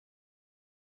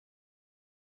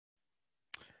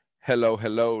Hello,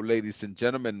 hello, ladies and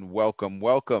gentlemen. Welcome,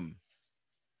 welcome.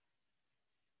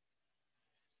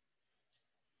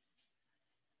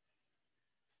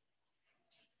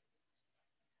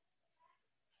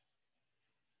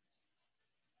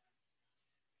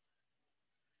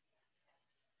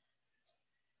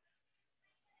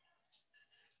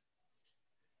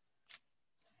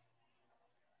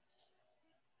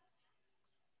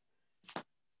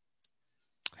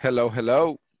 Hello,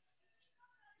 hello.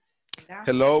 Hola.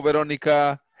 Hello,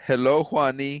 Veronica. Hello,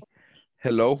 Juani.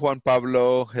 Hello, Juan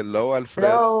Pablo. Hello, Alfredo.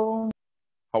 Hello.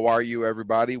 How are you,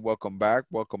 everybody? Welcome back.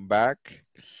 Welcome back.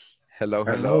 Hello,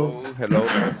 Hello. hello. Hello,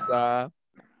 Rosa.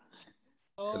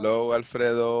 Oh, Hello,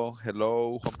 Alfredo.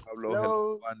 Hello, Juan Pablo. Hello,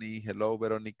 Hello. Juani. Hello,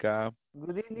 Veronica.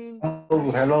 Good evening.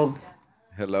 Oh, hello.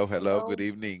 Hello, hello. Good hello.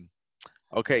 evening.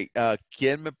 Okay,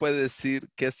 ¿quién me puede decir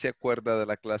qué se acuerda de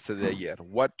la clase de ayer?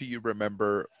 What do you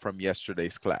remember from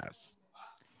yesterday's class?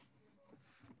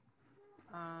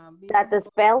 Business. That the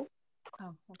spell.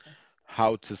 Oh, okay.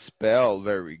 How to spell,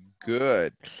 very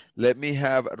good. Let me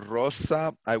have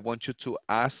Rosa, I want you to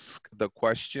ask the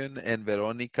question, and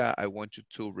Veronica, I want you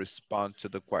to respond to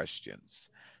the questions.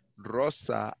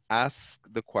 Rosa, ask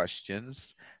the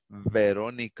questions.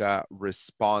 Veronica,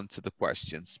 respond to the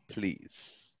questions, please.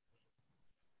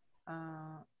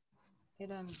 Ah, ay,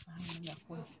 no me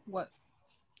acuerdo.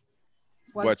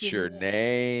 What's What's your your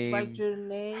name? What's name? your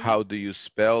name? How do you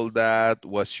spell that?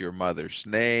 What's your mother's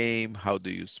name? How do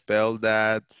you spell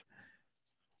that?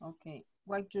 Okay.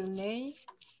 What's your name?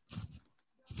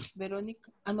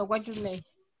 Veronica. Ah, no, what's your name?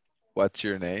 What's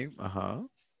your name? Ajá.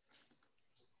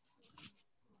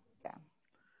 Ya.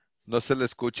 No se le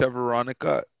escucha,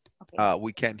 Veronica. Ok.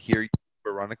 We can't hear you,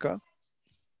 Veronica.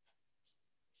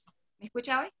 ¿Me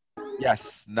escucha hoy?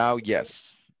 Yes, now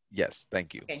yes. Yes,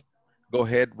 thank you. Ok. Go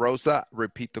ahead, Rosa.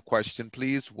 Repeat the question,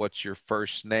 please. What's your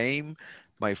first name?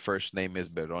 My first name is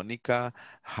Veronica.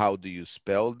 How do you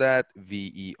spell that?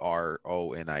 Veronica.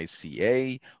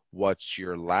 What's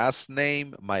your last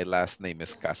name? My last name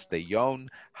is Castellon.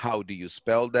 How do you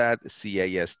spell that?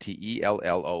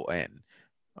 Castellon.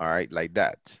 All right, like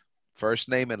that. First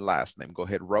name and last name. Go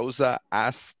ahead, Rosa.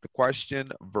 Ask the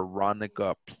question.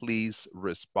 Veronica, please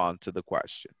respond to the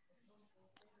question.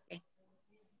 Ok.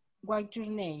 What's your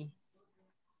name?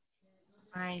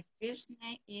 My first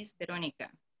name is Veronica.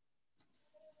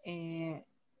 Eh,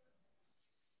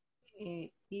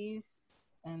 is,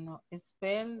 no,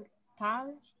 spell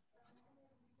tal,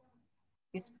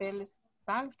 spell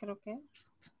tal, creo que.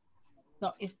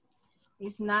 No, it's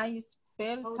nice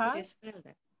spell How do you tal. spell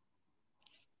that?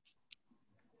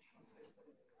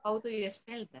 How do you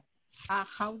spell that?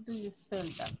 How do you spell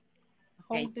that?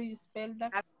 How Okay. do you spell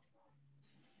that?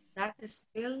 That is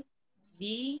spelled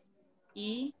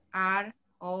Veronica.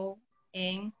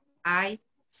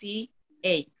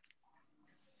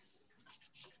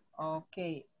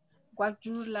 Okay. What's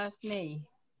your last name?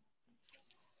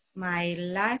 My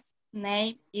last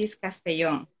name is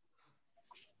Castellón.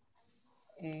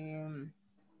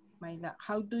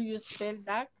 How do you spell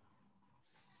that?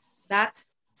 That's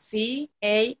Castellon.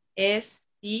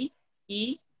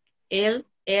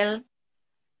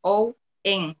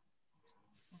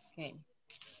 Okay.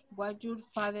 What's your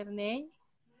father name?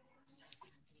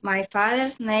 My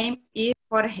father's name is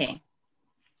Jorge.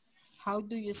 How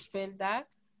do you spell that?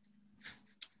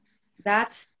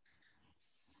 That's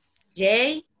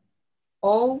Jorge.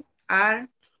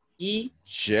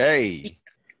 J.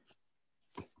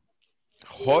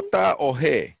 J o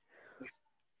G.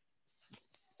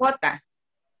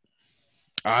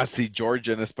 Ah, sí,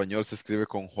 George en español se escribe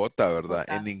con J, ¿verdad?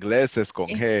 J. En inglés es con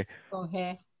Sí, G. Con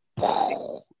G. sí.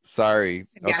 Sorry.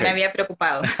 Ya me Okay. había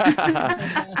preocupado.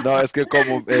 No, es que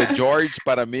como George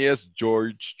para mí es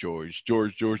George, George,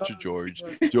 George, George, George,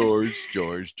 George,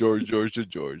 George, George, George,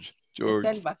 George, De George.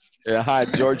 selva. Ajá,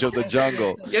 George of the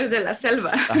Jungle. Dios de la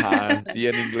selva. Ajá. Y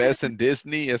en inglés en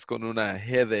Disney es con una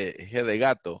G de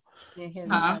gato. De G de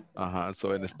Ajá. gato. Ajá.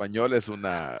 So en Yeah. español es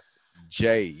una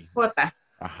J. Jota.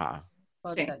 Ajá.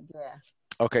 Sí. J, yeah.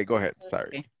 Okay, go ahead.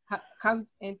 Sorry. Sí.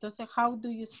 Entonces, how do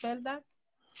you spell that?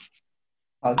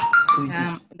 How do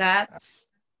you That's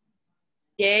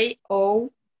Jorge.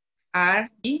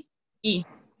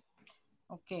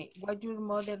 Okay. What's your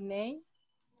mother name?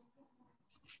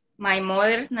 My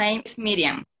mother's name is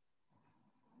Miriam.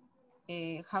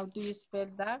 How do you spell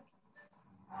that?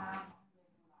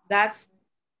 That's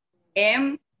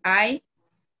Miriam.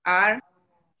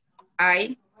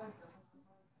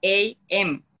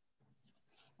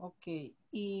 Okay.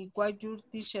 ¿Y what's your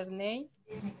teacher name?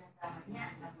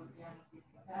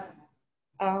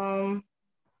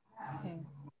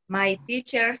 My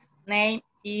teacher's name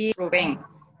is Ruben.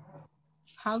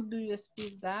 How do you spell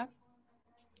that?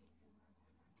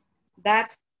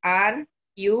 That R-U-B-E-N.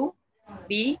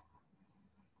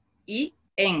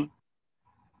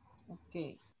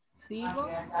 Okay. Sigo.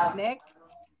 Next.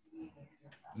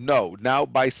 No, now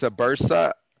vice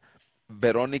versa.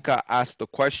 Veronica asked the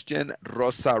question,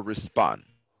 Rosa respond.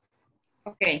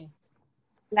 Ok. Okay.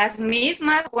 Las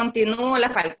mismas, continúo la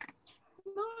falta.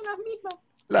 No, las mismas.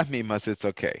 Las mismas, it's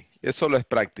okay. Es solo es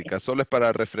práctica, solo es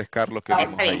para refrescar lo que Está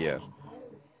vimos bien. ayer.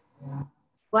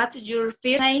 What's your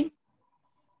first name?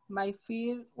 My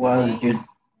first Was name, your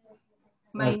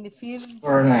my first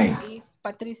surname? name is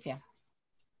Patricia.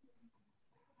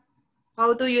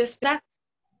 How do you spell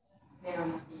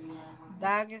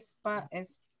That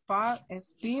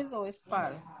speed or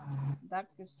spell? That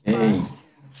Hey,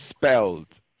 Spelled.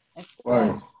 spell.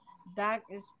 word. That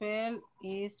spell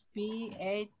is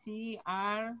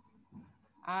Patricia.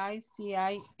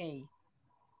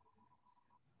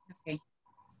 Okay.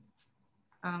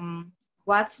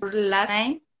 What's your last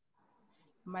name?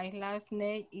 My last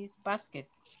name is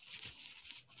Vasquez.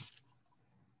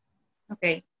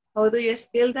 Okay. How do you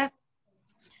spell that?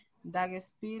 That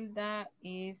spell that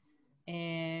is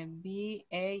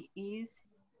B-A is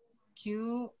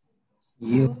Q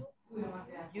You.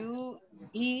 U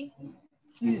E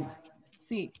C.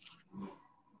 C.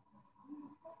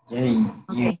 J. U.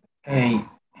 Okay. A.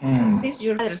 What N. is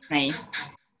your father's name?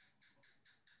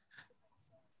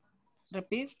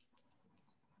 Repeat.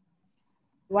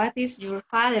 What is your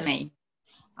father's name?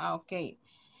 Okay.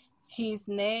 His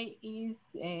name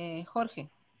is Jorge.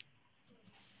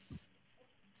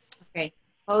 Okay.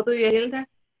 How do you spell that?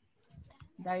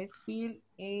 The spell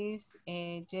is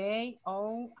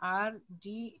Jorge.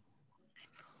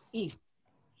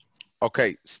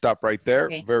 Okay, stop right there.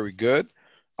 Okay. Very good.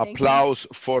 Thank you. Applause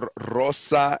for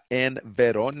Rosa and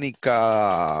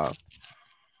Veronica.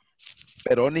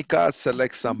 Veronica,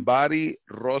 select somebody.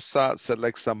 Rosa,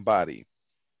 select somebody.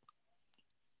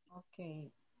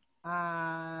 Okay.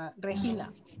 Regina.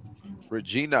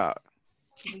 Regina.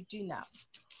 Regina.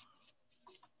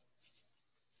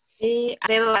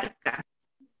 Alfredo Barca.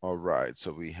 All right,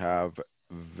 so we have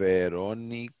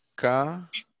Verónica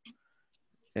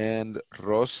and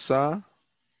Rosa.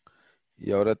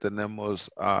 Y ahora tenemos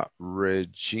a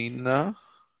Regina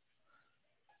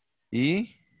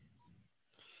y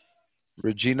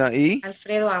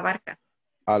Alfredo Abarca.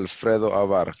 Alfredo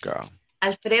Abarca.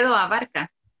 Alfredo Abarca.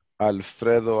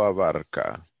 Alfredo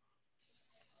Abarca.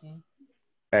 Okay.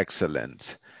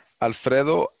 Excellent.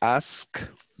 Alfredo, ask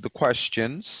the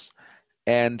questions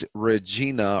and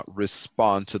Regina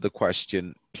respond to the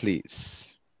question, please.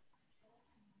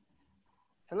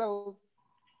 Hello,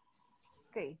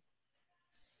 Ok.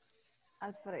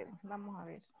 Alfredo, vamos a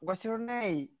ver. what's your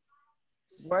name?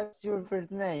 What's your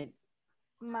first name?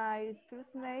 My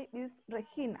first name is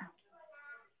Regina.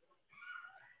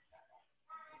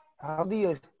 How do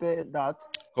you spell that?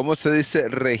 ¿Cómo se dice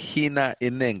Regina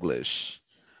in English?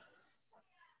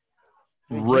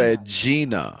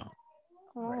 Regina.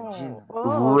 Regina. Regina.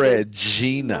 Regina.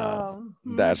 Regina.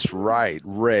 That's right,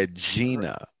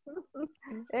 Regina.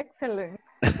 Excellent.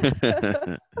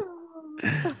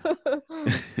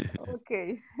 Ok,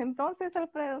 entonces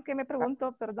Alfredo, ¿qué me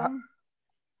preguntó? Perdón.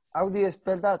 How do you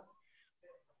spell that?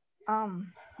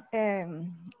 Um,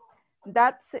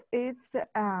 that's it's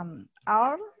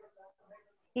R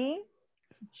E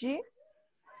G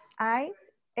I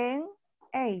N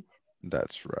 8.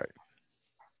 That's right.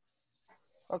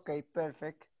 Okay,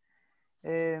 perfect.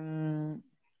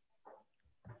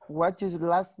 What's your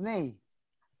last name?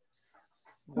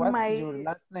 What's your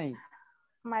last name?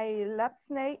 My last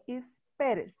name is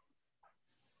Perez.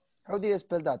 How do you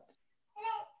spell that?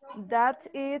 That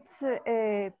it's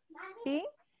P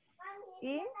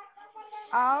E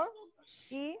R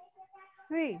E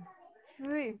V.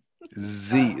 V.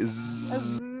 Z.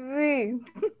 V.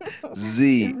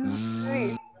 Z.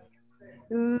 Z.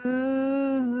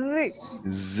 Z.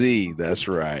 Z. That's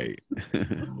right.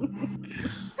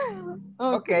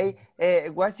 Okay. Okay,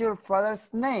 what's your father's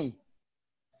name?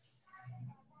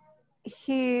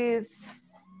 His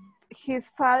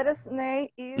father's name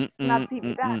is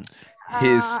Natividad.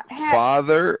 His He-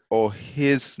 father or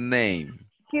his name?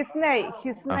 his name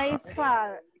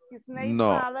father. His name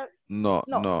No, father. no,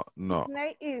 No. no, His no.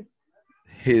 name is.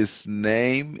 His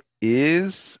name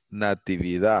is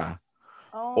Natividad.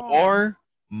 Oh. Or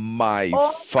my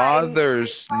Oh, my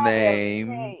father's father's name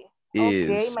name.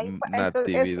 Okay, is entonces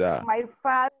Natividad. my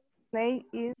father's name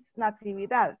is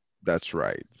Natividad. That's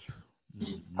right.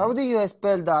 How do you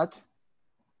spell that?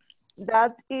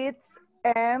 That it's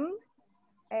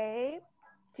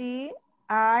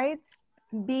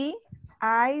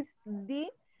M-A-T-I-V-I-D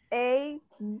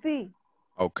A-D.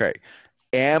 Okay.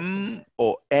 M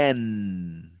o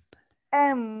N?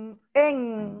 N.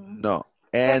 No.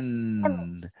 N.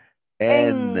 N.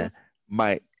 N.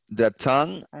 N. The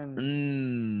tongue.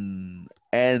 And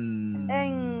N.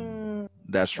 N.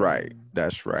 That's right. and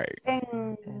That's right.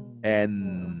 N.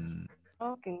 N.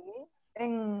 Okay.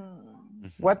 N.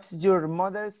 Mhm. what's your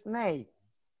mother's name?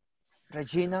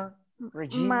 Regina?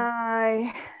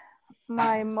 Regina?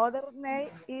 My mother name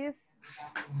is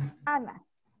Anna.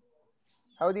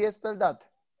 How do you spell that?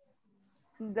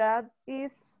 That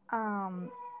is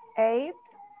 8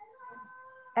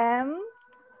 M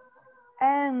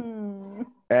N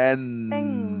N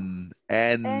N.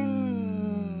 N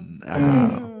N.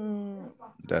 N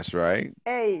That's right.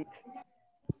 8.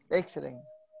 Excellent.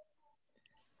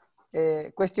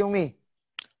 Question me.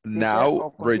 Dice Now, o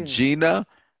continue. Regina,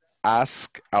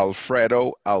 ask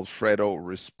Alfredo. Alfredo,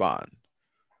 respond.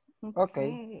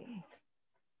 Okay.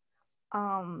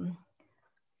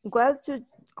 What's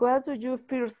your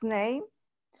first name?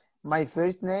 My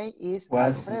first name is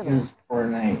What's Alfredo. your for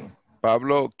name?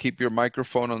 Pablo, keep your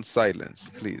microphone on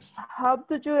silence, please. How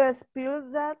do you spell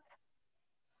that?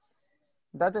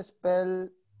 That spell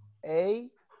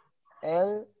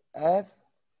Alfredo.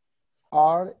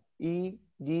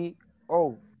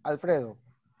 Alfredo.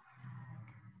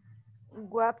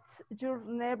 What's your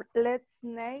last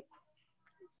name?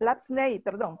 Last name,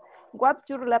 perdón. What's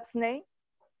your last name?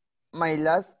 My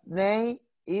last name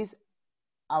is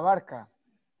Abarca.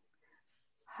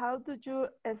 How do you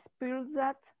spell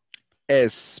that?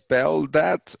 Spell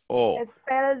that or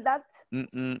Spell that.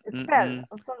 Spell.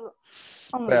 Solo,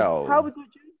 only. How spell.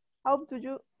 do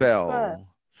you spell?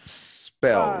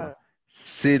 Spell.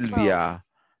 Silvia.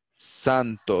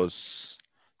 Santos.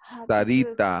 How do you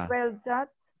Sarita. spell that?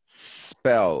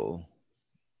 Spell.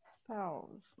 Spell.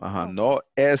 No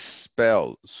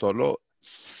spell, solo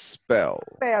spell.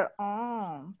 Spell.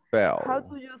 How Spell.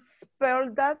 do you spell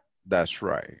that? That's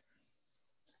right.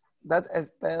 That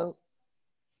spell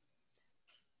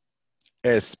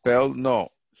Spelled, no.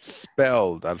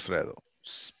 Spelled, Alfredo.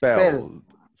 spell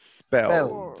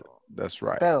Spelled. That's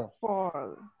right. spell.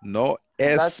 Spell. No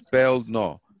That spelled,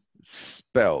 no.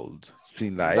 Spelled.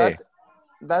 Sin la E.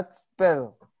 that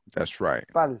spell. That's right.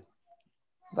 Spell.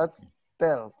 That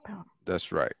spell.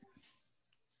 That's right.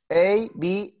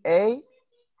 Abarca.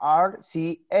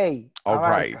 All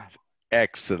right.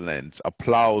 Excellent.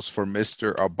 Applause for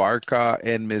Mr. Abarca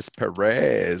and Miss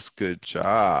Perez. Good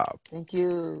job. Thank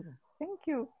you. Thank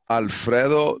you.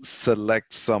 Alfredo,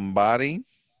 select somebody.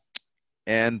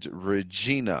 And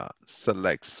Regina,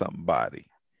 select somebody.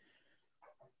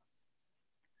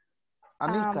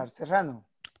 Amilcar Serrano.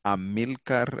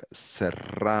 Amilcar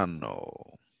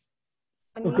Serrano.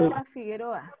 Juanita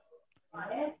Figueroa.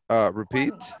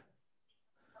 Repeat.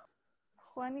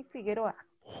 Juani Figueroa.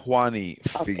 Juani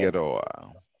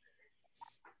Figueroa.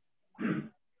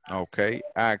 Okay,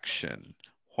 action.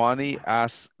 Juani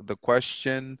ask the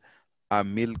question.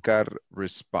 Amilcar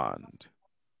respond.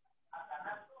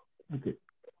 Okay.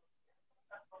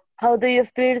 How do you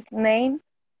first name?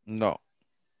 No,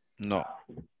 no.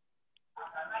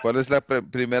 ¿Cuál es la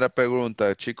primera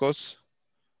pregunta, chicos?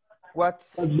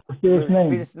 What's Your your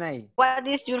name? first name? What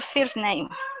is your first name?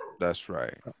 That's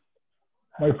right.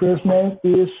 My first name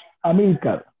is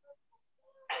Amilcar.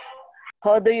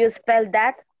 How do you spell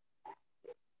that?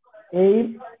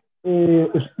 The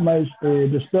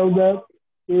spell that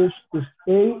is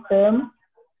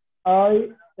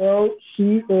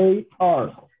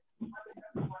Amilcar.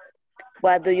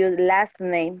 What do you last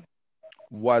name?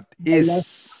 What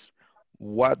is?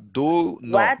 What do?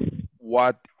 No. What?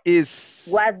 What is?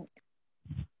 What?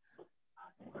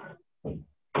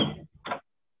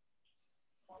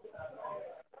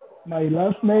 My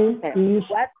last name is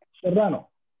What? Serrano.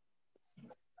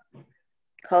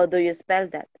 How do you spell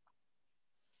that?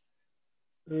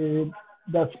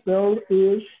 That spell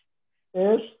is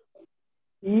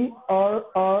Serrano.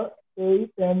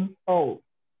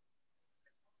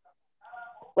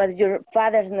 What's your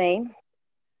father's name?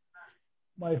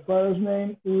 My father's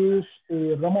name is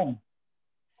Ramon.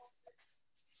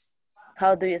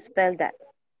 How do you spell that?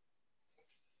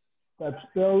 That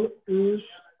spell is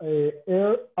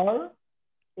Ranon.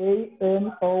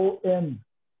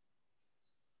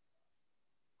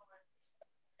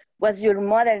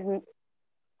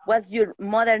 What's your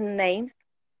mother's name?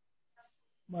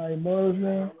 My mother's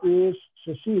name is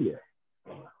Cecilia.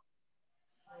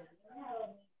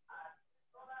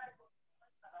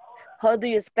 How do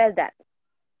you spell that?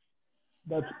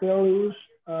 That spell is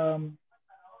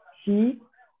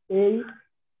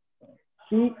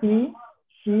Ceciliai.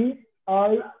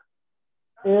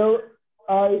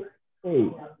 A.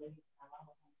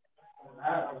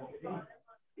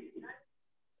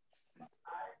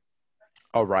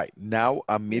 All right. Now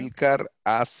Amilcar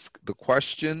asks the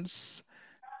questions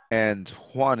and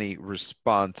Juani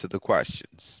respond to the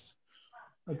questions.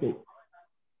 Okay.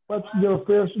 What's your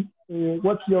first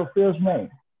name?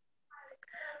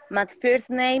 My first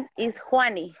name is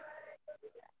Juani.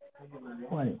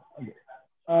 Juani. Okay.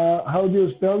 How do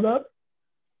you spell that?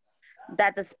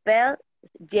 That spell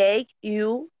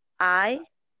J-U-I-N-Y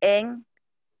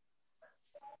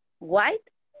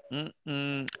or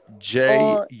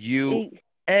J-U-A-N-Y.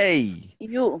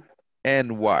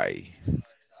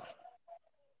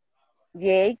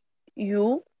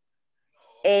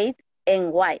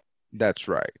 J-U-8-N-Y. That's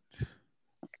right.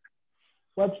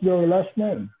 What's your last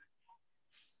name?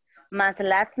 My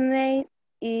last name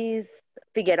is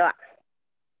Figueroa.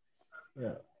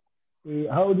 Yeah.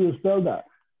 How do you spell that?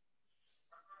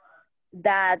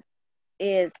 That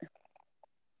is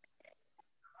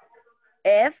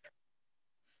F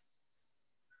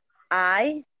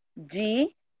I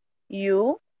G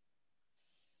U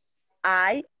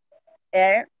I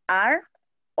R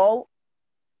O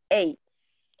A.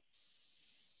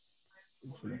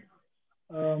 Excellent.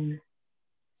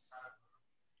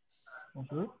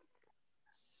 Okay.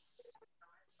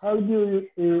 How do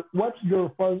you, what's your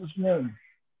father's name?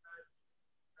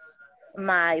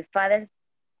 My father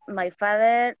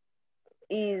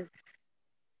is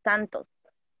Santos.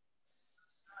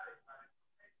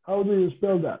 How do you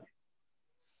spell that?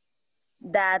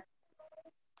 That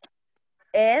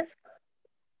S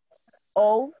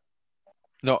O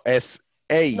No,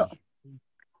 S-A. no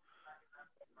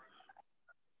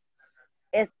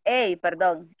S A,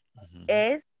 perdón.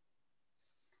 Mhm.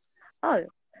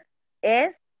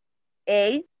 S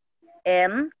A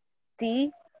M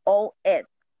T O S.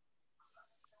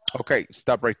 Okay,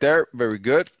 stop right there. Very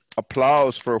good.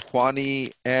 Applause for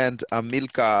Juani and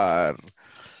Amilcar.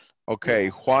 Okay,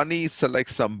 Juani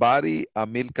selects somebody,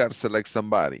 Amilcar selects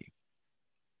somebody.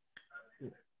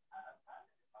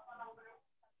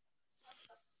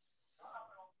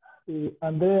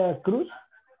 Andrea Cruz.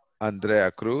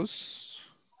 Andrea Cruz.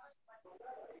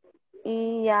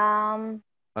 Y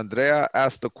Andrea,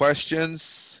 ask the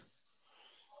questions.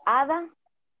 Ada.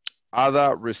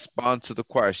 Ada, respond to the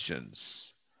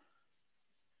questions.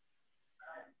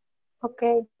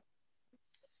 Okay.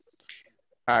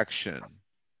 Action.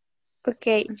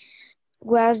 Okay.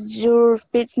 What's your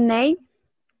first name?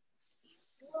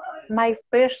 My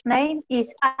first name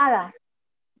is Ada.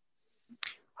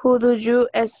 Who do you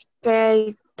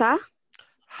spell that?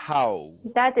 How?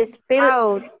 That is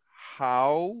spelled.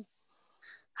 How?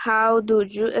 How do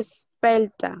you spell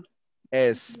that?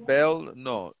 Spell,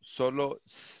 no, solo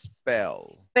spell.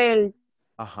 Spell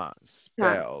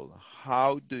Spell.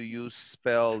 How do you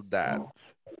spell that?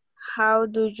 How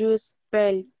do you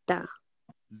spell that?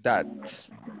 That.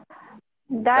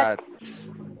 That's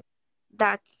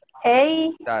That's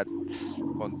A. That.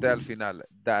 Ponte al final.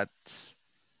 That.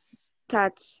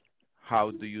 That's. How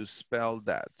do you spell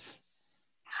that?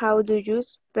 How do you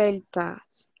spell that?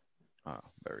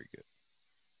 Very good.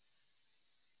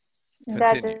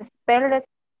 That Continue. is spelled.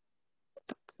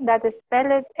 That is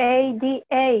spelled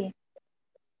A-D-A.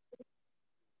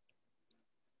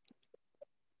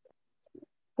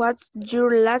 What's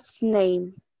your last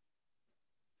name?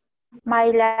 My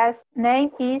last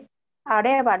name is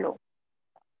Arevalo.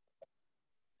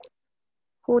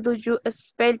 Who do you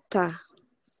spell that?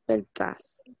 Spell that.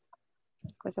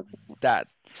 That.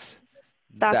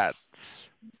 That's.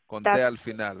 Conté al That's.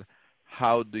 final.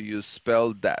 How do you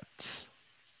spell that?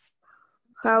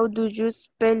 How do you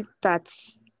spell that?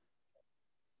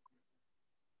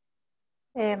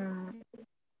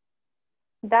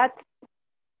 That's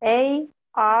A-R-E-V-A-L-O.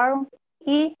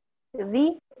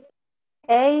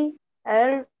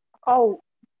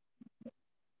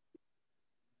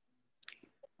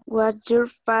 What's your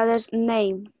father's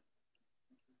name?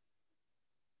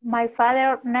 My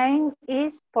father's name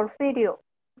is Porfirio.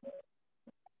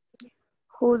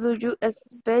 Who do you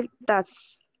spell that?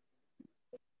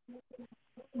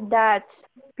 That's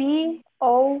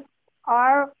P-O-R-F-I-R-I-O.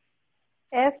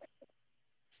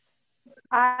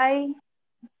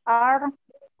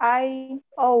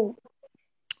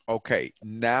 Okay,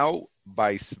 now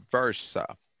vice versa.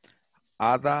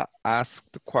 Ada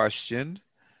asked the question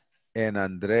and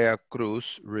Andrea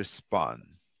Cruz respond.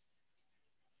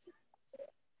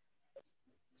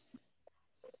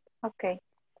 Okay.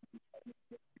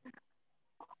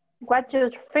 What's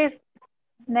your first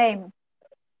name?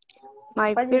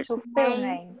 My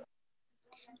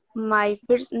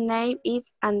first name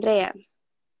is Andrea.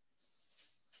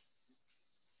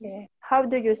 Yeah. How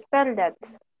do you spell that?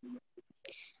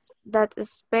 that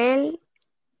spell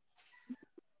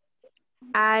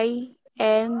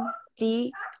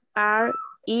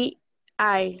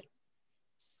I-N-D-R-E-I.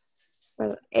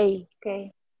 Well, A.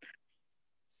 Okay.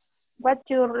 What's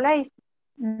your last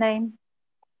name?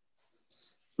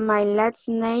 My last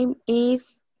name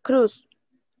is Cruz.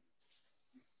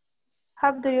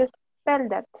 How do you spell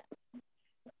that?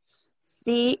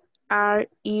 C-R-U-C.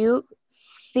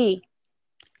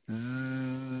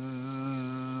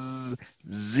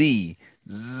 Z.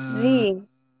 Z.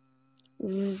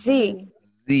 Z.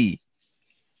 Z.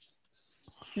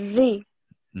 Z.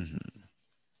 Mhm.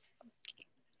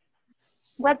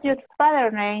 What's your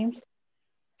father's name?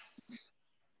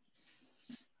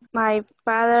 My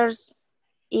father's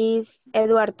is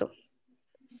Eduardo.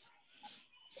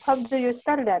 How do you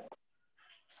spell that?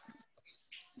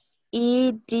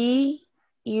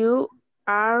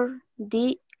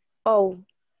 E-D-U-R-D-O.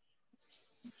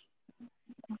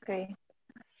 Okay.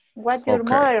 What's your Okay,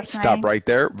 mother's stop name? right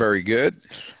there. Very good.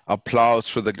 Applause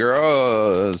for the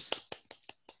girls.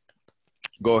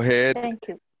 Go ahead. Thank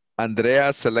you.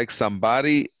 Andrea, select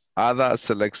somebody. Ada,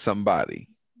 select somebody.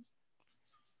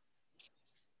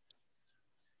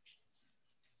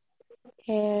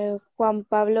 Juan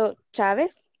Pablo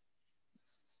Chávez.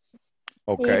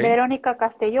 Y Okay. Verónica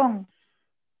Castellón.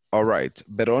 All right.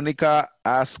 Veronica,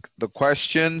 ask the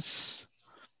questions.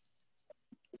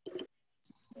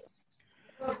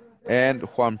 And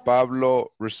Juan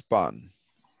Pablo, respond.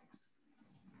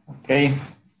 Okay.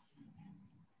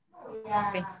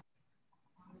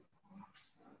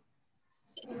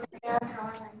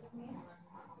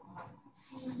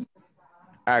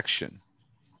 Action.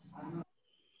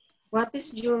 What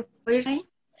is your first name?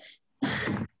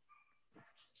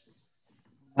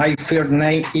 My first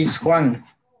name is Juan.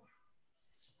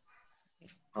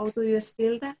 How do you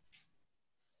spell that?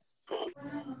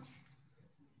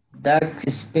 That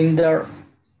is spelled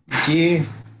G-U-A-N.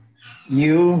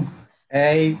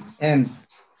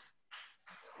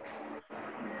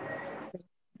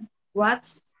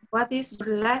 What is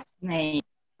your last name?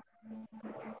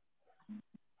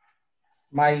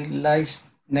 My last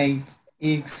name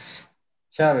is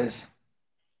Chavez.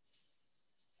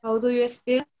 How do you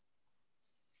spell?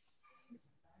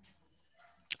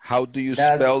 How do you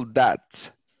That's spell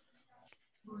that?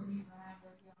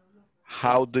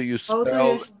 How do you How do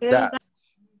you spell spell that? that?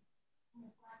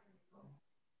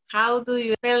 How do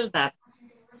you spell that?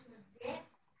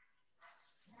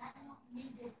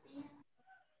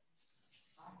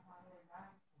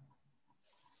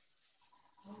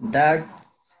 that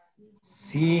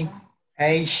C-H-B.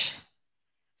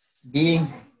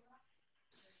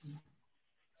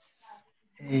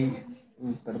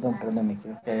 Perdón, me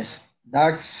equivoqué. Es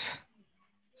Dax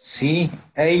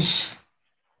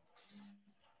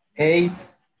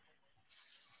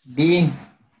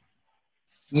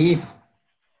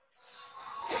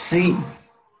C-H-A-B-E-C.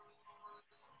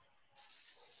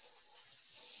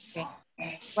 Okay.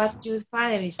 What's your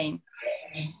father's name?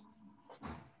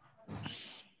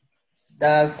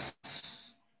 That's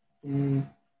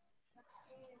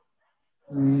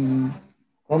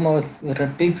 ¿cómo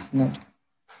repeat? No,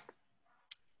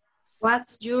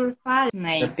 What's your father's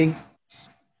name? repeat.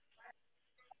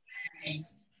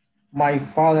 My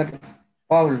father,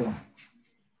 Pablo.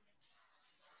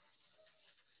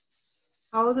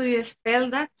 How do you spell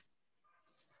that?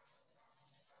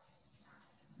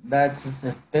 That's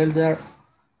spelled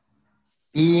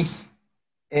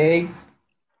P-A-B-L-U.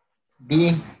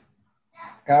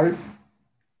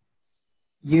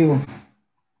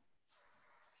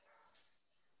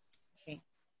 Okay.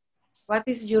 What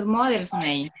is your mother's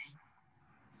name?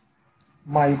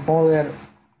 My mother,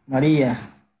 Maria.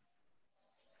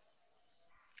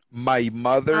 My How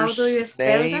mother's do you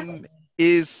spell that? name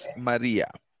is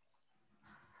Maria.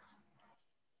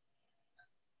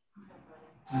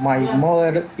 My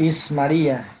mother is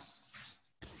Maria.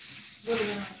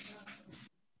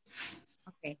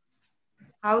 Okay.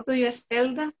 How do you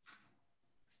spell that?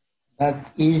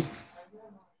 That is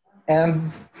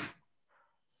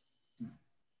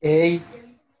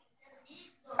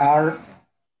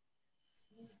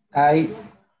M-A-R-I-A.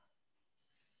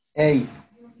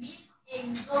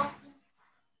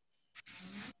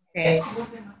 Okay.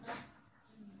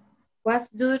 Okay, What's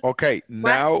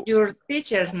now your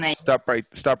teacher's name? stop right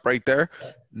there.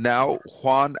 Now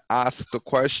Juan ask the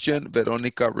question,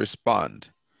 Veronica respond.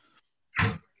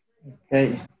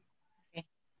 Okay.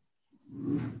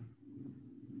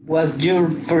 What's your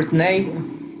first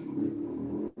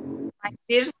name? My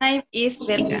first name is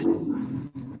Belga.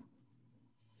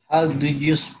 How do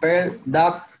you spell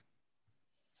that?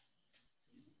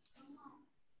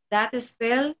 That is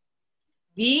spelled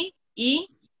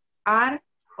B-E-L-G-A. R-O-N-I-C-A.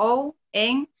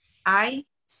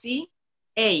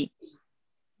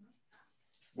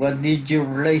 What is your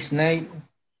last name?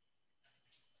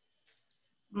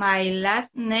 My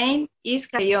last name is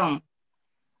Castellón.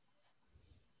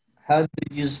 How do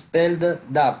you spell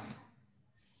that?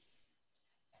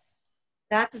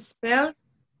 That's spelled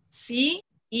C-E-S-T-E-L-L-O-N.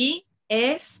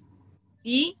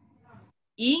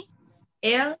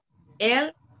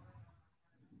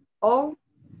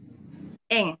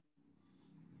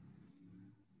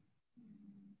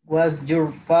 What's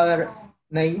your father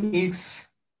name is?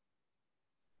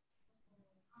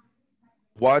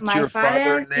 What My your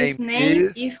father father, name his name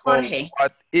is, is or Jorge.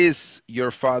 what is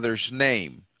your father's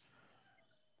name?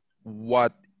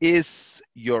 What is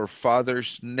your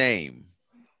father's name?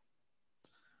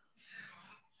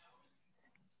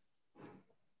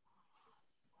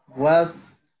 What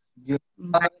your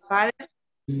My father,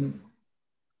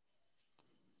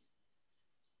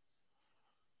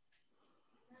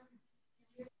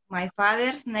 my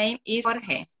father's name is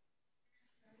Jorge.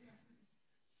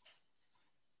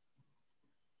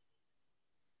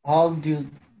 how do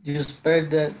you spell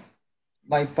that?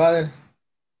 My father.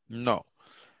 No.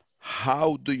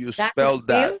 How do you That spell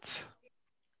that?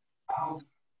 spell,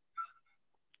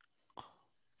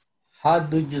 How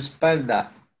do you spell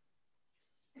that?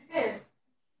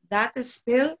 that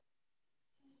spell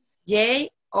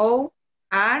J-O-R-E.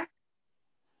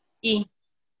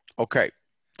 Okay,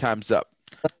 time's up.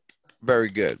 Very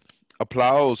good.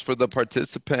 Applause for the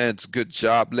participants. Good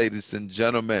job, ladies and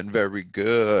gentlemen. Very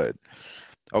good.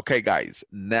 Okay, guys,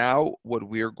 now what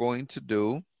we are going to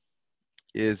do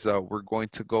is we're going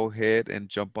to go ahead and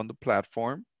jump on the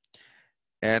platform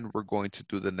and we're going to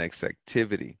do the next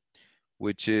activity,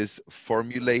 which is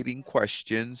formulating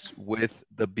questions with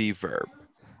the be verb.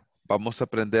 Vamos a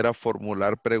aprender a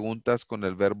formular preguntas con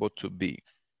el verbo to be.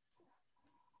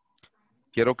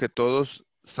 Quiero que todos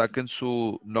saquen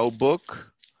su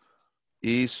notebook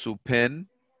y su pen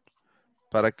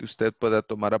para que usted pueda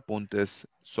tomar apuntes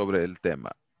sobre el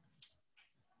tema.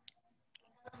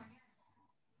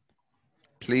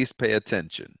 Please pay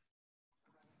attention.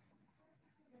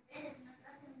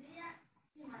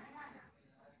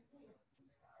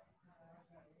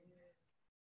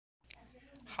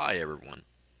 Hi everyone.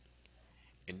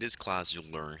 In this class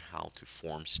you'll learn how to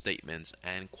form statements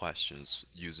and questions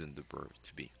using the verb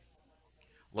to be.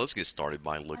 Let's get started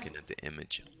by looking at the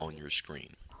image on your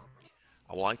screen.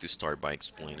 I would like to start by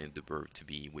explaining the verb to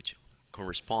be, which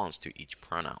corresponds to each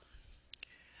pronoun.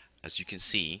 As you can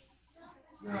see,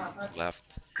 the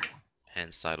left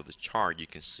hand side of the chart, you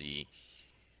can see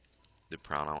the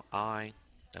pronoun I,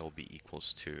 that will be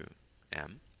equals to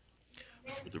am.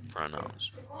 For the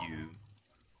pronouns you,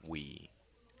 we,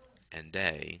 and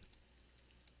they,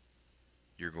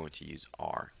 you're going to use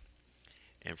are.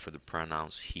 And for the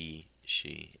pronouns he,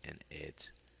 she, and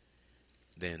it,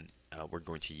 then we're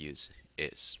going to use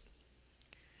is.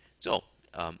 So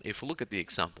if we look at the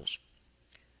examples,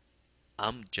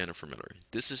 I'm Jennifer Miller.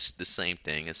 This is the same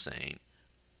thing as saying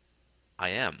I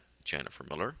am Jennifer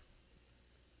Miller.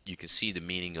 You can see the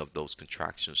meaning of those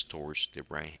contractions towards the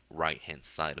right hand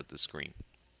side of the screen.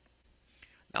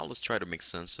 Now let's try to make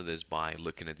sense of this by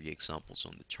looking at the examples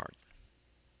on the chart.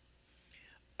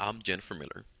 I'm Jennifer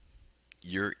Miller.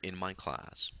 You're in my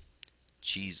class.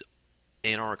 She's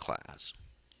in our class.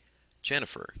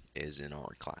 Jennifer is in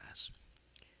our class.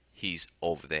 He's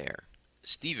over there.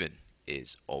 Steven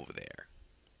is over there.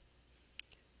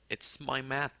 It's my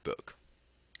math book.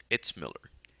 It's Miller.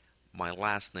 My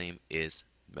last name is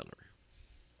Miller.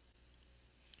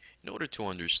 In order to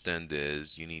understand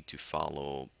this, you need to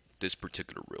follow this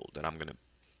particular rule that I'm going to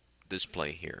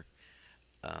display here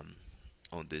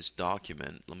on this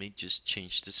document. Let me just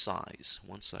change the size.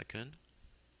 1 second.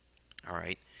 All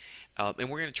right. And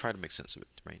we're going to try to make sense of it,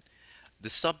 right? The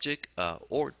subject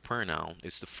or pronoun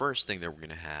is the first thing that we're going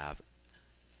to have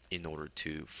in order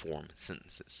to form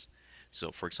sentences.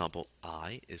 So, for example,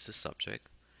 I is the subject.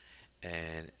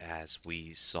 And as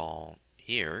we saw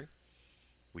here,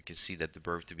 we can see that the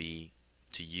verb to be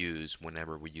to use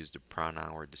whenever we use the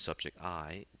pronoun or the subject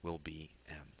I will be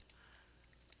am.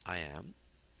 I am.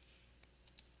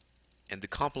 And the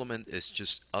complement is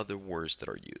just other words that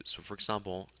are used. So for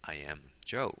example, I am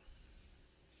Joe.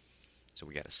 So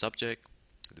we got a subject,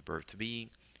 the verb to be,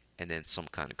 and then some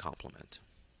kind of complement.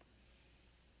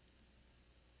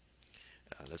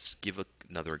 Let's give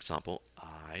another example.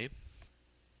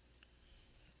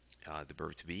 The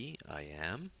verb to be, I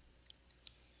am.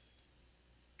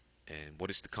 And what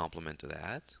is the complement to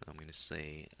that? I'm going to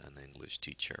say an English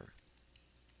teacher.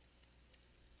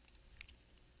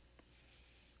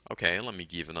 Okay, let me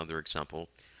give another example.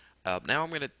 Now I'm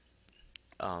going to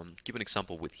give an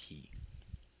example with he.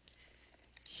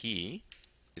 He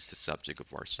is the subject of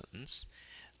our sentence.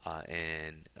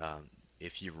 And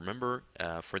if you remember,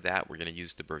 for that, we're going to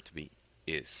use the verb to be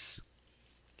is.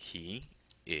 He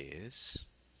is,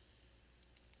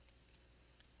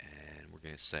 and we're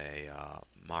going to say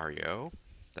Mario.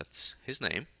 That's his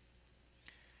name.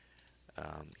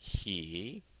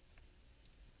 He,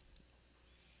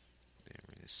 and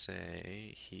we're going to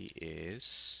say he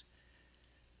is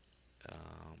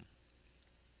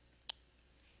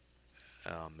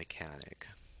a mechanic.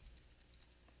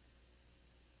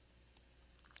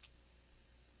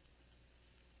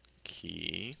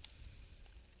 He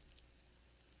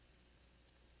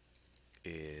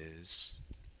is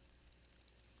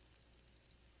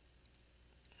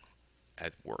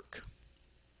at work.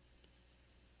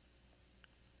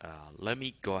 Let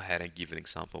me go ahead and give an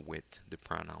example with the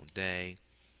pronoun they.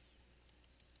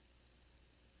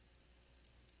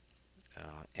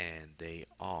 And they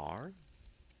are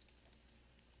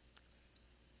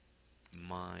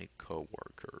my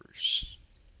coworkers.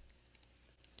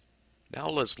 Now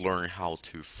let's learn how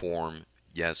to form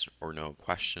yes or no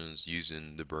questions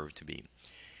using the verb to be.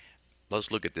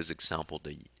 Let's look at this example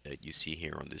that you see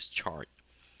here on this chart.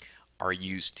 Are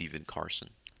you Stephen Carson?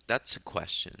 That's a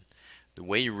question. The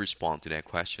way you respond to that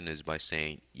question is by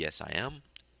saying yes I am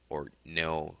or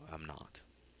no I'm not.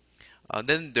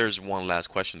 Then there's one last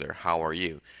question there. How are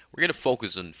you? We're going to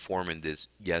focus on forming this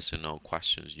yes or no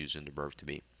questions using the verb to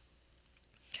be.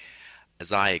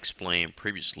 As I explained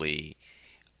previously,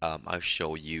 I'll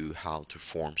show you how to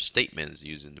form statements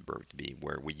using the verb to be,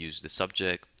 where we use the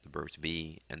subject, the verb to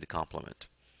be, and the complement.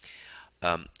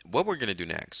 What we're going to do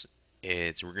next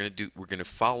is we're going to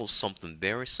follow something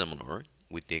very similar,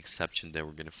 with the exception that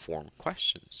we're going to form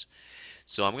questions.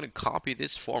 So I'm going to copy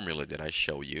this formula that I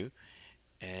show you,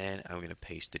 and I'm going to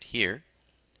paste it here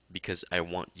because I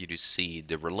want you to see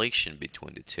the relation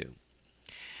between the two.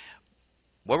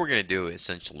 What we're going to do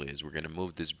essentially is we're going to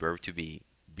move this verb to be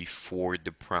before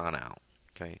the pronoun.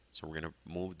 Okay, so we're going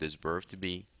to move this verb to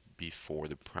be before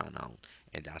the pronoun,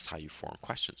 and that's how you form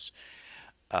questions.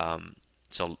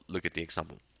 So look at the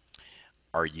example.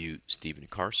 Are you Stephen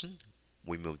Carson?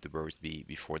 We move the verb to be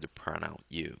before the pronoun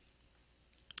you.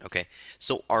 Okay,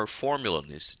 so our formula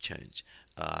needs to change.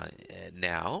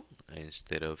 Now,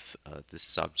 instead of the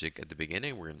subject at the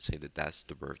beginning, we're going to say that that's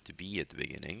the verb to be at the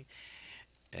beginning.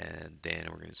 And then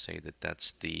we're going to say that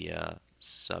that's the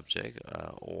subject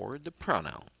or the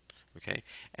pronoun. Okay,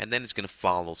 and then it's going to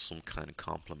follow some kind of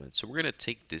complement. So we're going to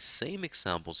take the same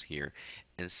examples here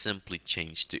and simply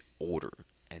change the order.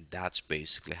 And that's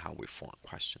basically how we form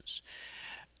questions.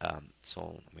 So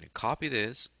I'm going to copy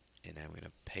this and I'm going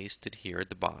to paste it here at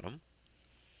the bottom.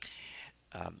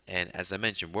 And as I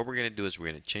mentioned, what we're going to do is we're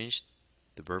going to change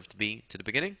the verb to be to the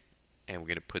beginning and we're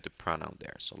going to put the pronoun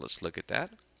there. So let's look at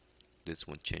that. This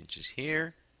one changes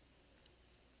here.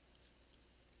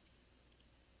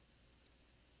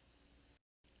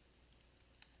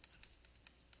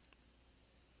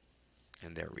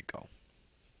 And there we go.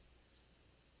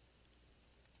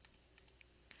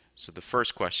 So the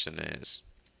first question is,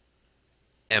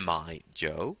 am I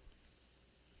Joe?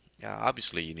 Yeah,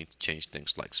 obviously you need to change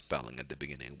things like spelling at the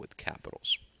beginning with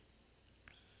capitals.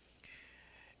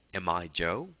 Am I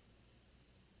Joe?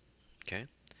 Okay.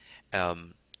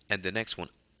 And the next one,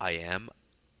 I am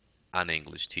an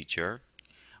English teacher.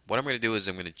 What I'm going to do is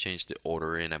I'm going to change the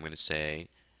order and I'm going to say,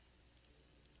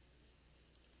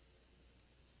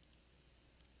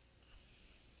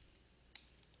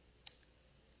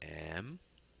 am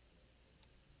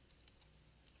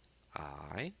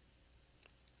I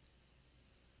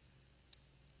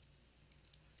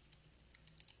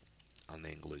an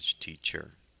English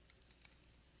teacher?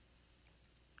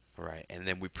 All right, and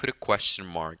then we put a question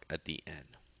mark at the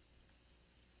end.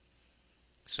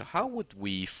 So how would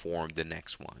we form the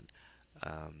next one?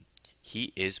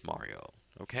 He is Mario.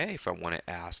 Okay, if I want to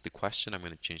ask the question, I'm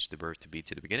going to change the verb to be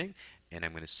to the beginning, and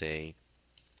I'm going to say,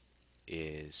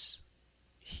 is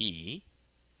he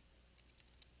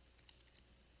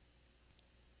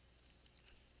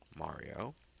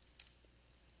Mario?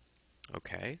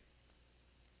 Okay.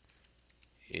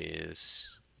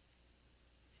 Is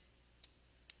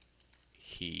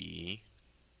he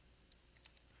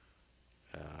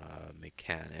a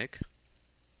mechanic?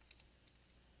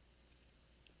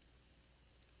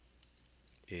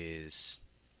 Is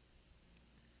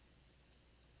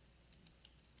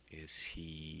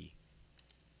he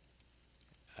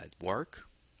at work?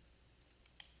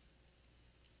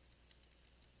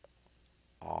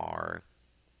 Are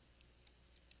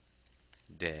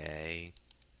they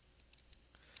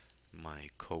my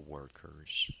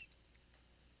coworkers?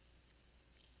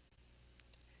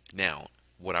 Now,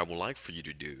 what I would like for you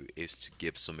to do is to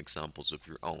give some examples of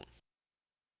your own.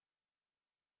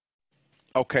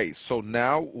 Okay, so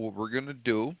now what we're going to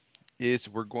do is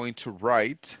we're going to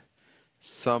write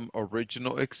some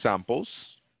original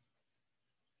examples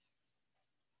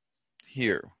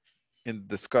here in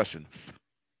the discussion.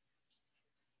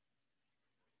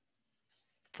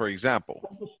 For example,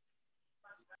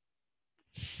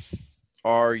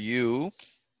 are you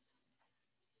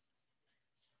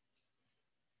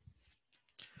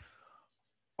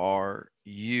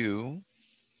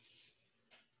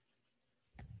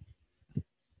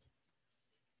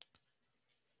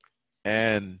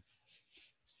an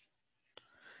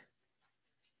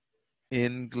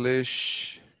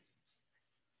English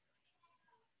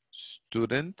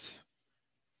student?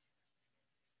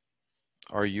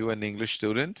 Are you an English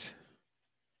student?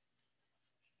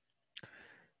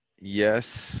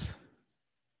 Yes,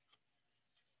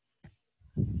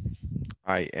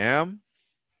 I am.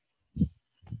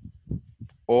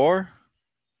 Or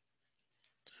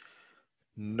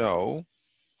no,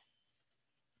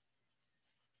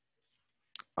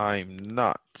 I'm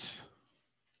not.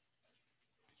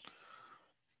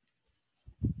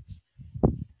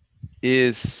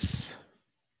 Is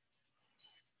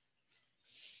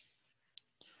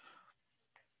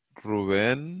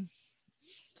Rubén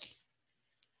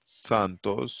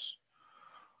Santos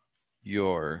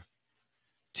your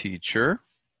teacher?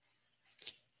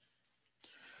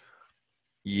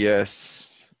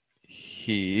 Yes,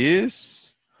 he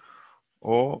is.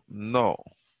 Or no,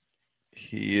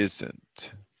 he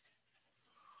isn't.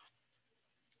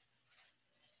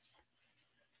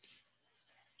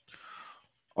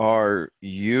 Are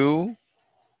you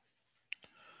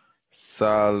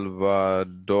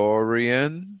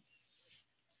Salvadorian?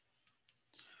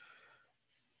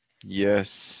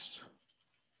 Yes,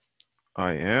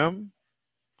 I am.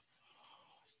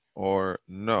 Or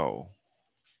no,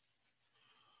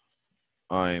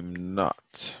 I'm not.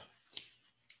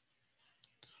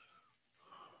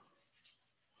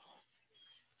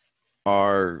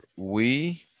 Are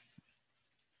we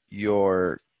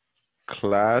your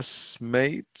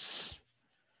classmates?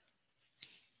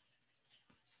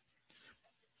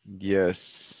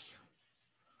 Yes,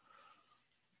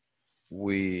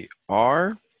 we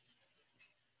are.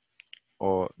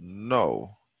 Or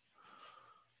no,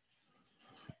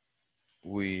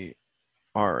 we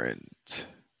aren't.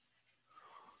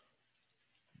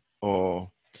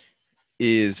 Or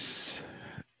is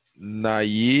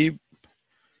Nayib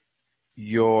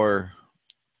your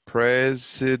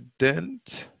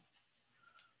president?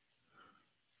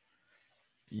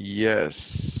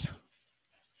 Yes,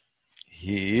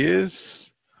 he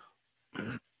is.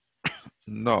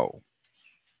 No,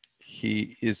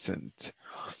 he isn't.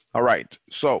 All right,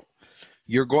 so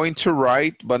you're going to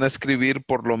write, van a escribir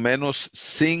por lo menos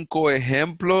 5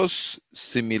 ejemplos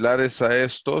similares a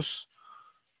estos.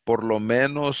 Por lo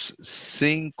menos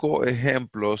 5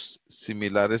 ejemplos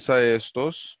similares a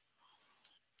estos.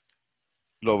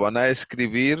 Lo van a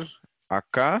escribir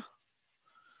acá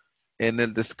en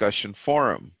el discussion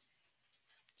forum.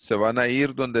 Se van a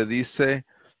ir donde dice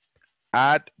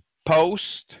add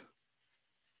post.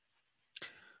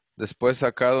 Después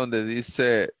acá donde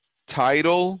dice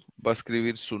title, va a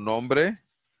escribir su nombre.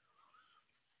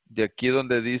 De aquí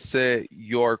donde dice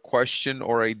your question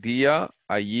or idea,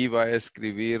 allí va a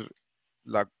escribir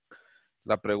la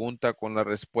pregunta con la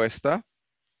respuesta.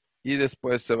 Y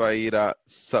después se va a ir a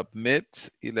submit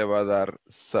y le va a dar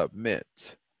submit.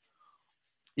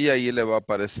 Y ahí le va a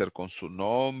aparecer con su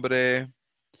nombre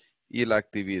y la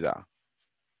actividad.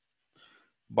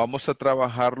 Vamos a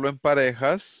trabajarlo en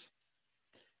parejas.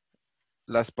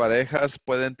 Las parejas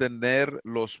pueden tener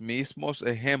los mismos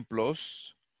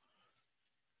ejemplos,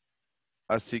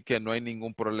 así que no hay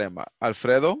ningún problema.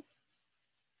 Alfredo?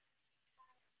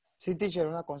 Sí, teacher,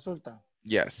 una consulta.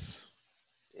 Yes.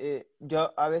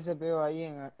 Yo a veces veo ahí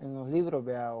en los libros,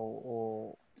 vea,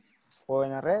 o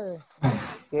en las redes,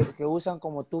 que usan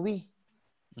como to be,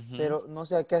 pero no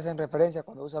sé a qué hacen referencia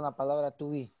cuando usan la palabra to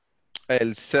be.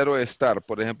 El cero estar.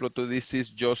 Por ejemplo, tú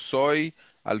dices, yo soy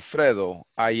Alfredo.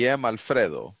 I am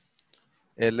Alfredo.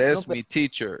 Él es mi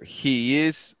teacher. He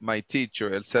is my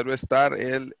teacher. El cero estar,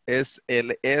 él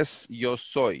es, yo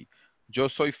soy. Yo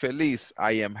soy feliz.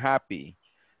 I am happy.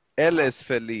 Él es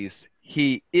feliz.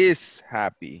 He is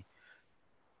happy.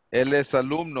 Él es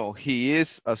alumno. He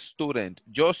is a student.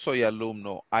 Yo soy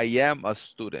alumno. I am a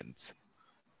student.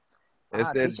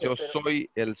 Es del Teacher, yo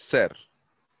soy el ser.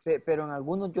 pero en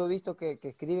algunos yo he visto que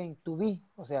escriben to be,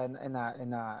 o sea,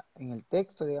 en el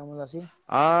texto, digamos así. I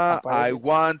Aparece.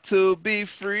 want to be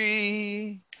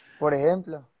free. Por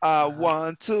ejemplo. I Ajá.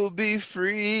 want to be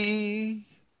free.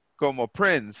 Como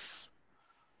Prince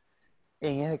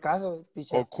En ese caso, o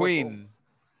teacher, Queen.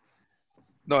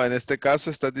 No, en este caso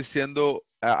estás diciendo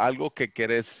algo que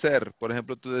querés ser. Por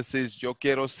ejemplo, tú decís, yo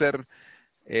quiero ser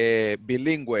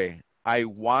bilingüe. I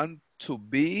want to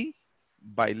be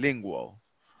bilingual.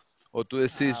 O tú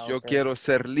decís, ah, yo ok. quiero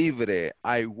ser libre.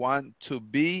 I want to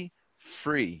be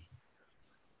free.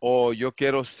 O yo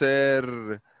quiero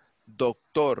ser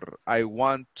doctor. I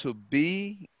want to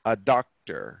be a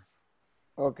doctor.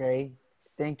 Ok.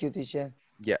 Thank you, teacher.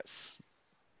 Yes.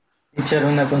 Teacher,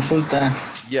 una consulta.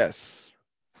 Yes.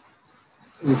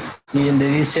 Y donde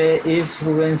dice, is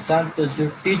Rubén Santos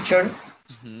your teacher?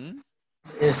 Ujú.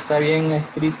 ¿Está bien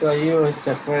escrito ahí o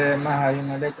se puede más? Hay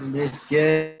una letra, dice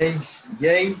J,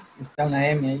 está una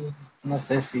M ahí. No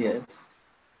sé si es.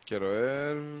 Quiero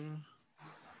ver.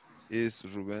 Is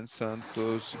Rubén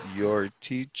Santos your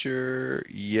teacher?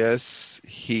 Yes,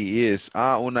 he is.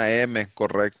 Ah, una M,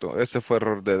 correcto. Ese fue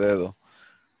error de dedo.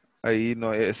 Ahí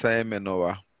no, esa M no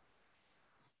va.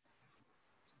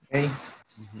 Okay.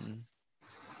 Ujú.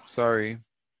 Sorry.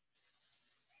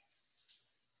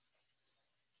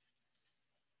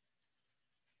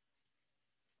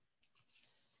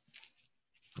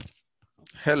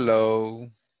 Hello,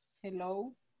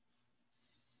 Hello.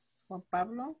 Juan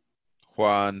Pablo.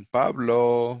 Juan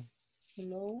Pablo.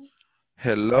 Hello.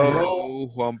 Hello. Hello,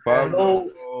 Juan Hello.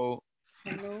 Pablo.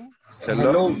 Hello.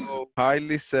 Hello. Hello. Hi,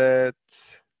 Lisette.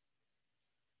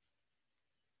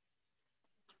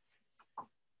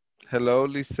 Hello,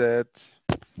 Lisette.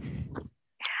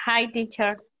 Hi,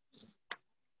 teacher.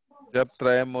 Ya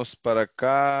traemos para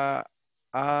acá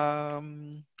a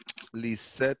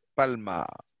Lisette Palma.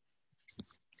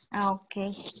 Ok,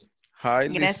 Hi,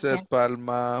 gracias. Lisette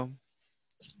Palma.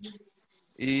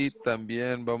 Y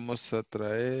también vamos a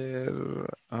traer...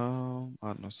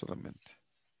 no solamente.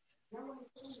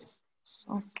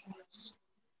 Ok.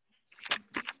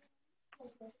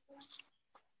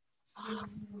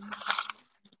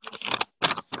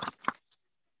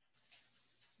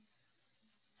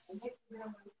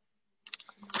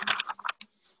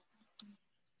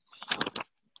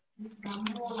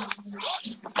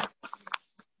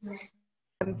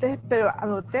 Antes, pero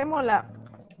anotémosla.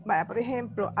 Vaya, por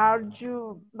ejemplo, are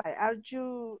you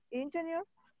engineer?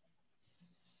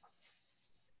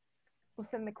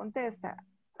 Usted me contesta.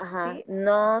 Ajá. Sí.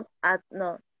 Not at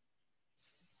no.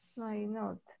 No, I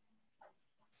not.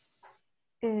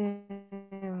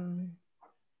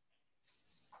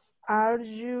 Are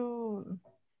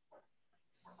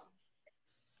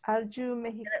you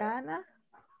mexicana?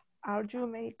 Are you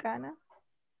mexicana?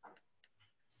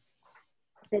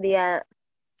 Sería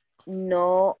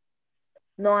no,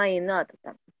 no I not.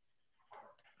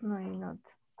 No, I not.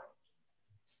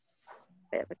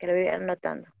 Espera, porque lo voy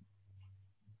anotando.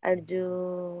 Are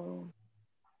you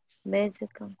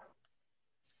Mexican?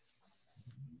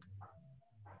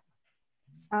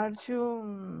 Are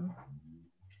you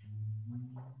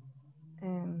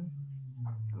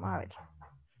vamos a ver.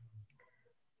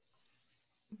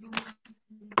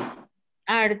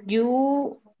 Are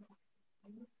you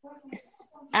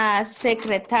a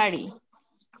secretary?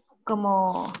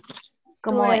 Como, Tú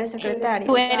como eres tú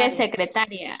secretaria. eres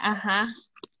secretaria, ajá.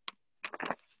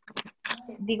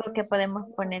 Digo que podemos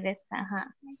poner esa,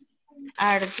 ajá.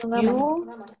 Are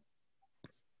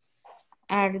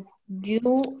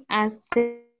you a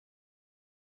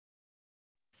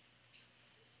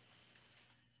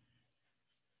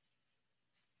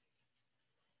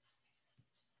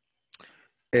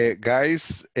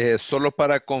Guys, solo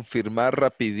para confirmar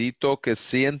rapidito que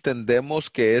sí entendemos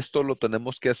que esto lo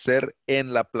tenemos que hacer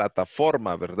en la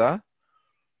plataforma, ¿verdad?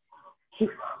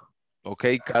 Ok,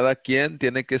 cada quien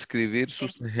tiene que escribir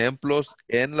sus ejemplos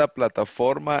en la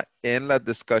plataforma, en la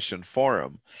discussion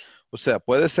forum. O sea,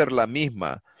 puede ser la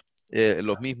misma,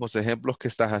 los mismos ejemplos que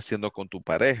estás haciendo con tu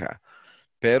pareja,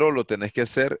 pero lo tenés que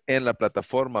hacer en la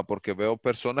plataforma porque veo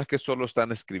personas que solo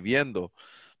están escribiendo.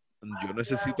 Yo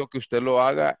necesito que usted lo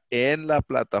haga en la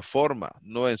plataforma,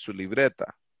 no en su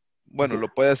libreta. Bueno, lo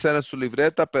puede hacer en su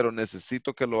libreta, pero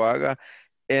necesito que lo haga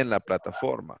en la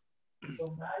plataforma.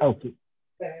 Ok.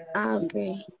 ok.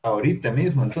 Ahorita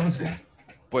mismo, entonces.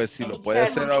 Pues si lo puede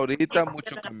hacer ahorita,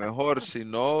 mucho que mejor. Si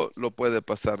no, lo puede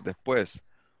pasar después.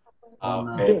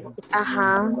 Ok.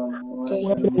 Ajá.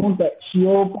 Una pregunta. Si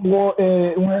yo pongo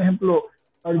un ejemplo,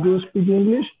 ¿Are you speak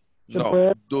English? ¿Se No,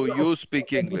 puede? do you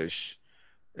speak English?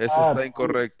 Eso Ah, está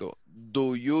incorrecto.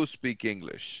 Do you speak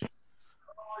English?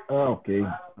 ok.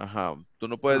 Ajá. Tú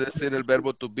no puedes decir el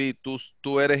verbo to be.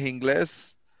 Tú eres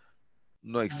inglés.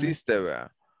 No existe,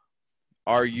 ¿verdad?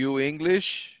 Are you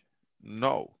English?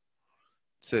 No.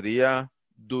 sería,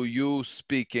 do you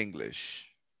speak English?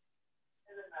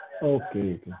 Ok.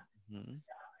 Ujú.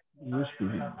 You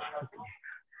speak English. Ok.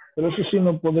 Pero eso sí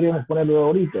no podríamos ponerlo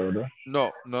ahorita, ¿verdad?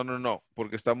 No,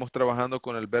 porque estamos trabajando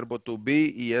con el verbo to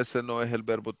be y ese no es el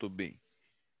verbo to be.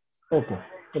 Ok,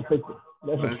 perfecto.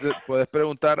 Gracias. Puedes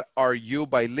preguntar, are you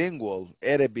bilingual?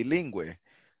 ¿Eres bilingüe?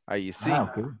 Ahí sí,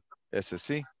 Ok. ese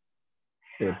sí.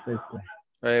 Perfecto.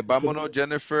 Vámonos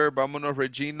Jennifer, vámonos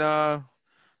Regina,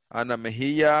 Ana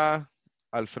Mejía,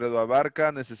 Alfredo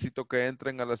Abarca. Necesito que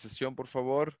entren a la sesión, por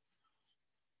favor.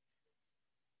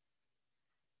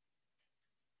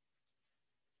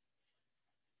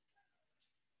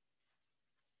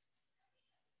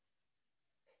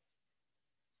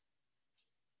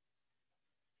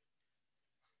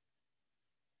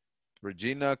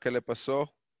 Regina, ¿qué le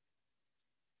pasó?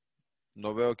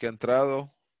 No veo que ha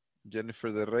entrado.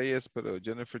 Jennifer de Reyes, pero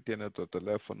Jennifer tiene otro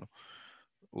teléfono.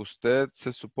 Usted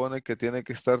se supone que tiene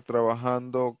que estar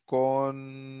trabajando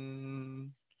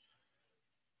con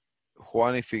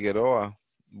Juan y Figueroa.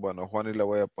 Bueno, Juan y la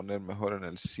voy a poner mejor en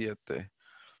el 7.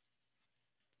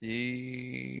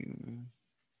 Y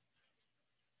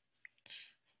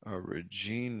a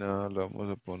Regina la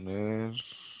vamos a poner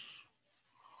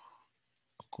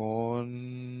con...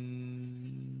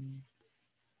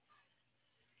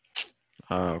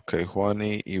 Ok,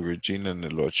 Juani y Regina en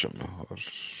el 8 mejor.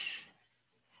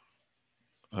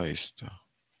 Ahí está.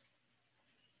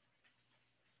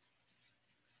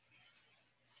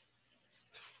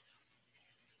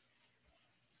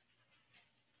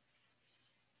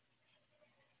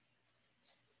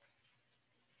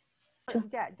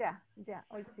 Ya,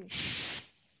 hoy sí.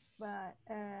 But,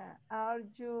 are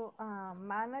you a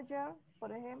manager,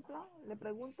 por ejemplo? Le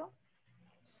pregunto.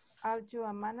 Are you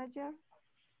a manager?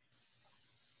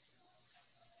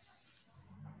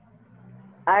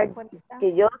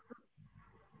 Que yo,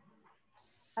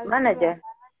 Are you a manager.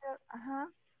 manager? Ajá.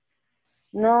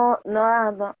 No,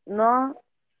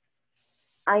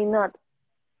 I'm not.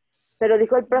 Pero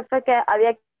dijo el profe que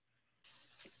había.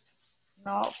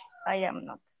 No, I am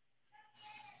not.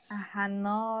 Ajá,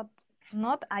 not,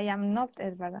 I am not,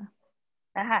 es verdad.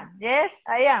 Ajá, yes,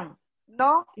 I am.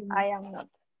 No, I am not.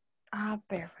 Ah,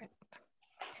 perfecto.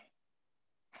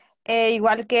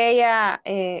 Igual que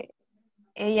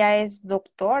ella es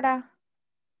doctora.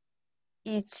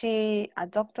 ¿Y she a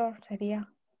doctor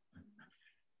sería?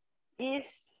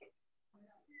 Is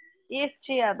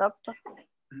she a doctor?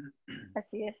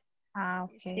 Así es. Ah,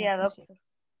 ok. Is she a doctor?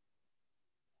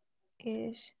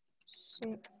 Is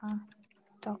she a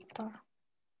doctor?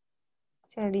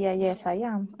 Sería yes, I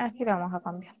am. Aquí lo vamos a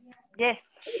cambiar. Yes,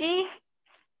 she.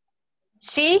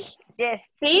 Sí. Yes,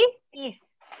 Sí. is.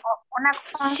 Una She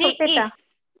is. consultita.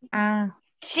 Ah,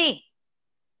 She.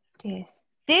 yes.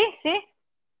 Sí.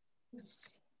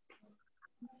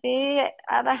 Sí,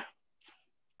 Ada.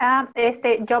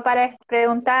 Yo para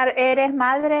preguntar, ¿eres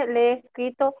madre? Le he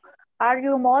escrito, ¿Are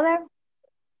you mother?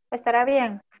 ¿Estará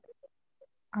bien?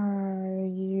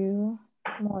 Are you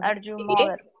mother? Are you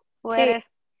mother? Tú Sí. eres.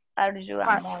 Are you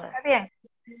a mother? ¿Está bien?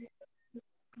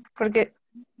 Porque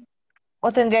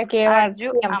o tendría que Are llevar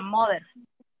you siempre. a mother?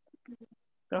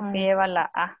 Creo que lleva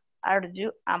la A. Are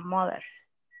you a mother?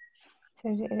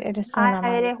 Eres una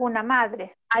madre. Eres una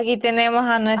madre. Aquí tenemos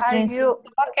a nuestro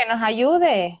instructor que nos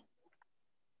ayude.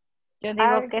 Yo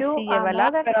digo que sí lleva la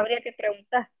A, pero habría que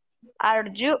preguntar. Are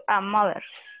you a mother?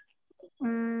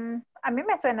 A mí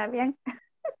me suena bien.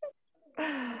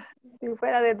 Si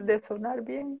fuera de sonar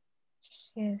bien.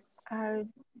 Yes.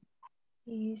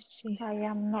 I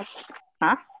am not.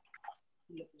 ¿Ah?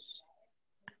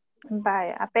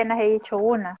 Vaya, apenas he dicho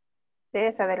una. De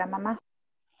esa, de la mamá.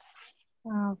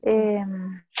 Ah, okay.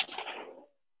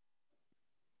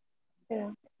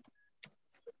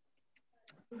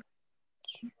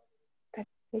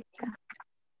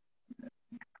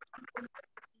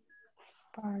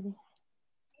 Party.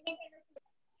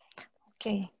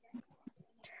 Okay.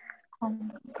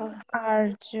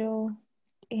 Are you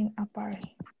in a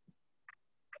party?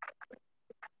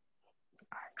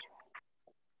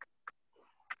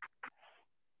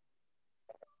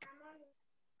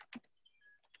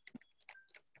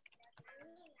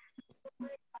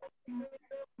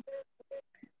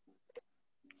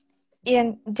 Y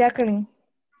en Jacqueline.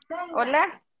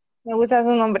 Hola. Me gusta su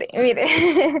nombre. Mire.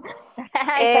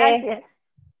 Gracias.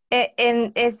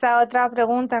 En esta otra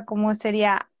pregunta, ¿cómo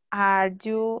sería? Are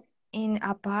you in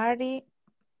a party?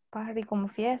 Party como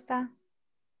fiesta.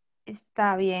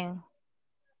 Está bien.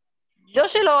 Yo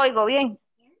sí lo oigo bien.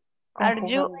 Are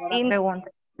you in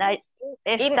pregunta?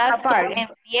 Estás a party.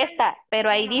 en fiesta, pero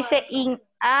ahí dice in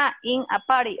a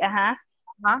party. Ajá.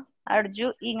 Ajá. Are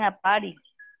you in a party?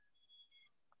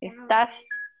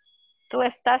 Tú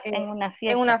estás en una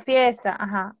fiesta. En una fiesta,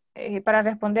 ajá. Para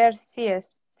responder si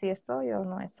estoy o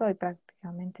no estoy,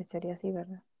 prácticamente sería así,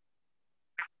 ¿verdad?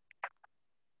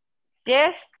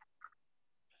 Yes,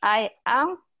 I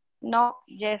am. No,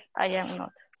 yes, I am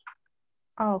not.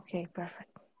 Ok,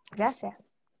 perfecto. Gracias.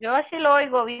 Yo así lo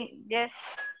oigo bien. Yes.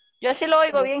 Yo así lo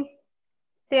oigo bien.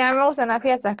 Sí, a mí me gustan las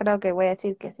fiestas, creo que voy a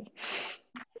decir que sí.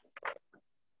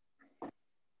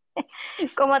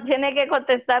 Como tiene que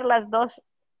contestar las dos,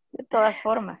 de todas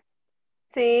formas.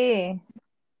 Sí.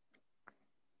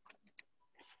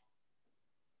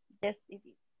 Yes, it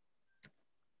is.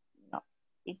 No,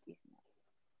 it is not.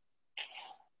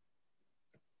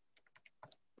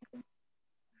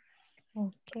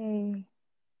 Ok.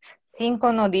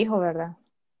 5 no dijo, ¿verdad?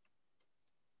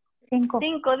 5.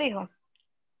 5 dijo.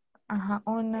 Ajá,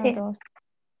 1, Sí. 2.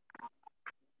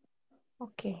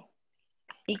 Ok.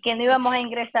 Y que no íbamos a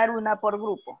ingresar una por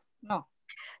grupo. No.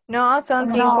 No, son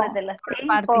Uno 5 después de las 5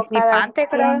 cada participantes,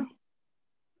 creo. quien.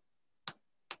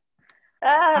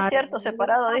 Ah, cierto,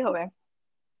 separado, dijo, ven.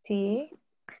 Sí.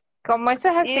 Como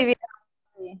esas actividades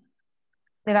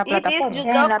de la It is plataforma. your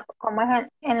En dog. la, como es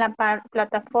en la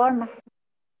plataforma.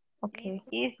 Ok.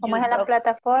 Is Como your es en la dog.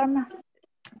 plataforma.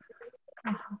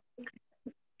 Ajá.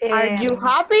 Are you Eh,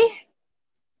 happy?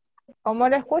 ¿Cómo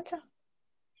lo escucha?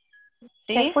 ¿Se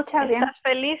 ¿Sí? escucha bien? ¿Estás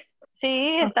feliz?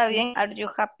 Sí, está bien. Are you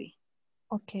happy?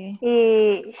 Ok.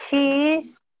 Y she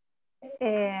is,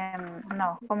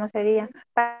 no, ¿cómo sería?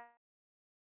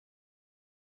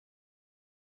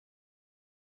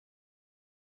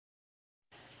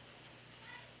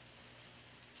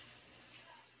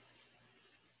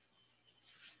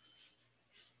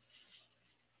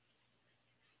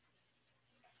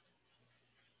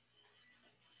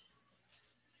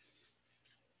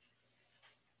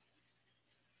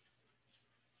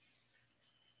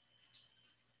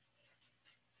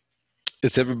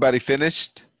 Is everybody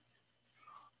finished?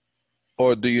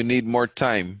 Or do you need more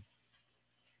time?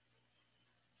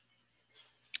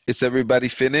 Is everybody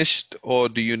finished or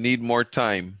do you need more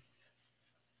time?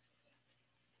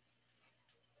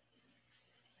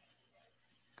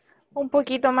 Un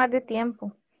poquito más de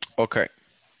tiempo. Okay.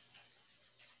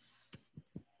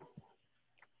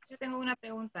 Yo tengo una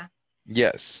pregunta.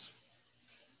 Yes.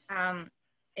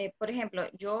 Por ejemplo,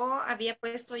 yo había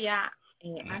puesto ya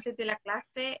antes de la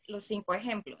clase los 5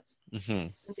 ejemplos.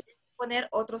 Mhm. ¿Tendría que poner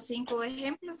otros 5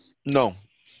 ejemplos? No.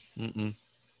 Mm-mm.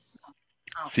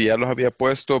 Ah, Si ya los había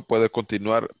puesto, puede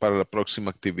continuar para la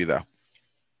próxima actividad.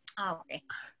 ok.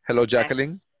 Hello, Gracias.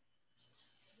 Jacqueline.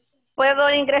 ¿Puedo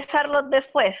ingresarlos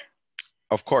después?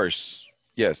 Of course.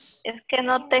 Yes. Es que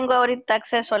no tengo ahorita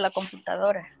acceso a la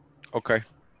computadora. Okay.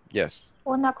 Yes.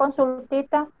 Una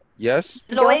consultita. Yes.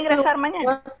 Lo voy a ingresar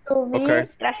mañana. Yo subí, Okay.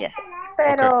 Gracias.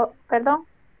 pero, perdón,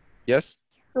 Yes.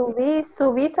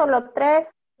 subí solo 3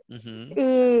 Mhm.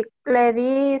 y le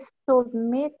di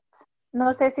submit.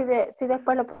 No sé si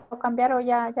después lo puedo cambiar o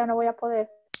ya no voy a poder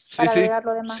Sí, para sí. agregar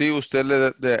lo demás. Sí,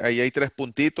 usted ahí hay 3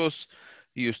 puntitos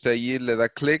y usted allí le da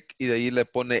clic y de ahí le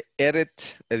pone edit,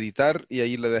 editar y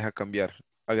ahí le deja cambiar,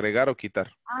 agregar o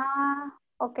quitar. Ah,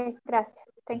 ok, gracias.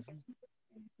 Thank you.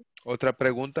 Otra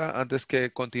pregunta antes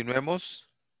que continuemos.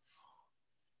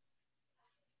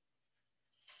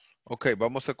 Ok,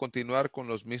 vamos a continuar con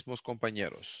los mismos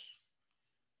compañeros.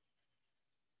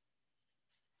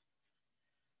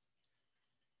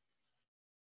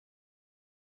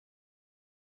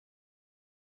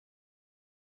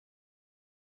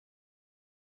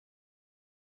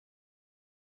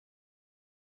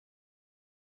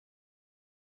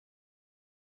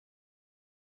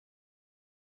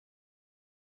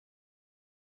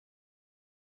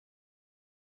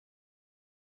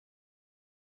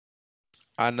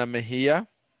 Ana Mejía,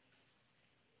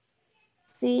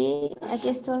 Sí, aquí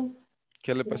estoy.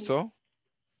 ¿qué le pasó?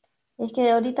 Es que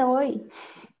ahorita voy.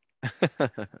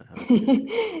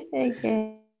 Ok.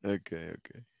 Ok,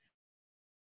 ok.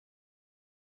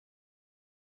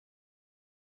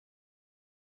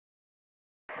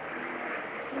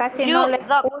 Casi no You le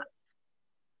dog.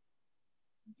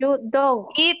 You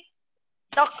dog. It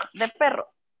dog de perro.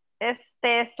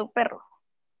 Este es tu perro.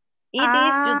 It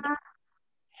is you dog.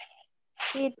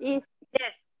 It is.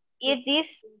 Yes. It is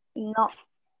no.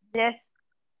 Yes.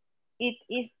 It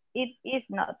is. It is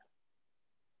not.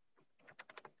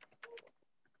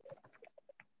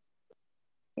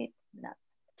 It's not.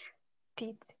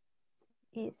 It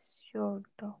is your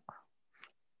dog.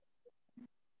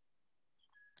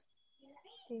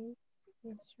 It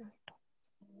is your dog.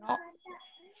 No.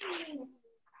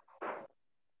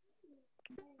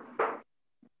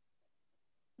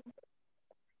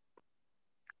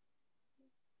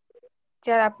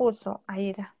 Ya la puso.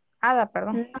 Aida. Ada,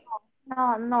 perdón.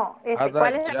 No. Ada,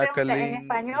 ¿Cuál es la pregunta en Jacqueline, y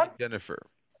español? Jennifer.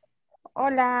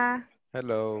 Hola.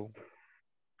 Hello.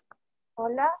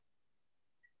 Hola,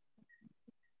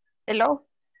 Hello.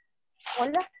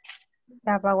 hola,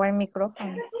 Ya apagó el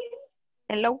micrófono.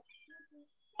 Hello.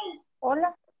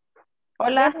 hola,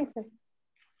 Hola. Jennifer.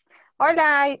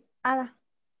 Hola, Ada.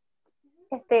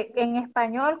 En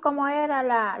español, ¿cómo era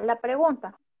la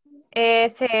pregunta?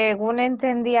 Según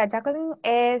entendía, Jacqueline,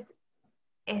 Este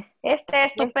es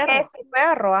tu perro. es tu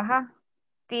perro, ajá.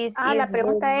 This La is your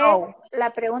pregunta dog. la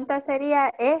pregunta sería,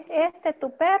 ¿es este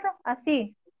tu perro?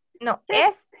 Así. No, Sí.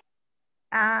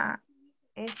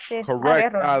 este es tu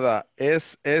Correct, perro. Ada.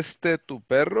 ¿Es este tu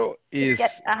perro? Is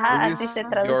Ajá, this así se your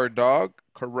traduce. dog?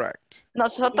 Correct.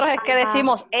 Nosotros es que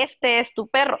decimos, este es tu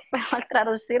perro, pero al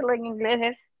traducirlo en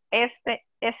inglés es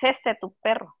este tu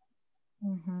perro.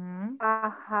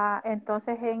 Ajá,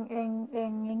 entonces en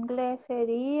inglés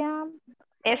sería...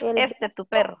 Es el este tu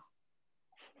perro.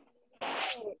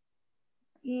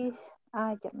 is,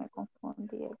 ya me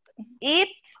confundí aquí. It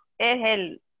es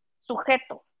el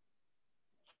sujeto.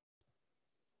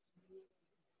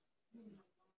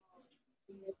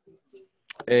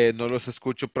 No los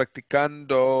escucho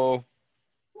practicando.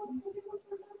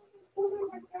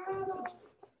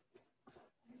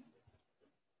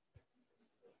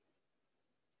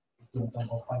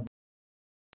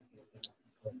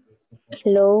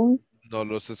 Hello. No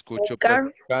los escucho Car-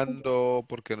 practicando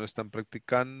porque no están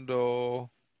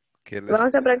practicando. ¿Qué les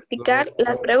Vamos a pasó? practicar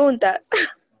las preguntas.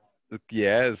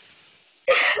 Yes,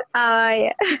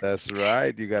 Ay, that's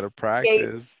right. You gotta ok.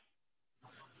 practice.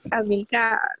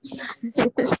 Amilcar.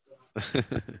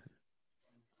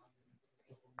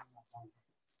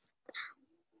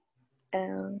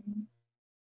 Um,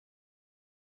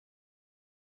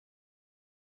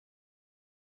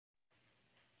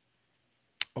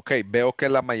 Ok, veo que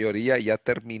la mayoría ya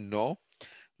terminó.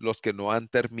 Los que no han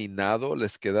terminado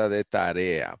les queda de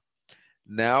tarea.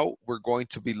 Now we're going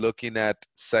to be looking at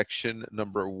section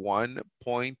number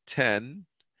 1.10,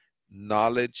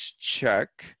 knowledge check.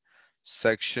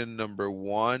 Section number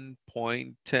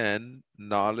 1.10,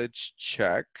 knowledge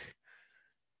check.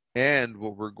 And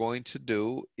what we're going to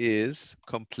do is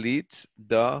complete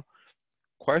the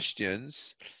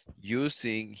questions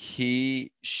using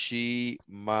he, she,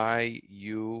 my,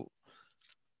 you.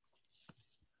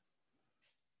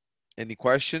 Any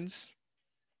questions?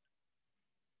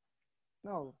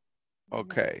 No.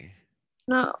 Okay.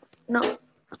 no.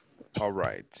 All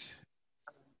right.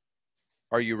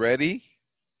 Are you ready?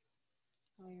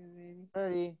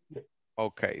 Ready.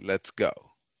 Okay, let's go.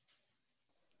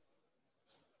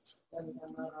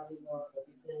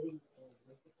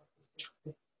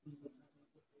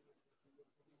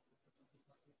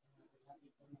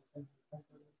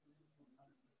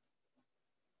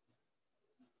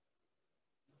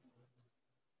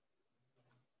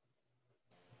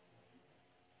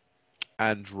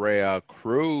 Andrea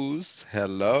Cruz,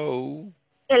 hello.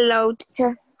 Hello,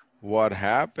 teacher. What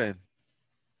happened?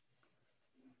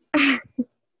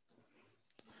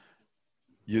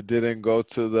 You didn't go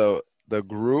to the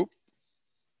group?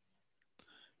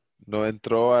 ¿No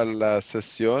entró a la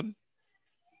sesión?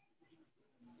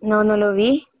 No lo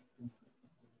vi.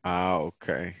 Ok.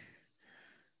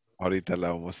 Ahorita la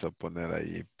vamos a poner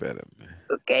ahí, espérame.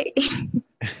 Ok.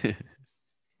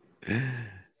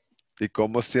 ¿Y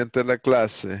cómo siente la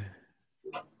clase?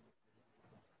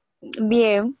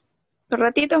 Bien. Por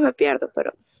ratitos me pierdo,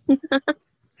 pero.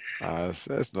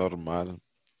 Es normal.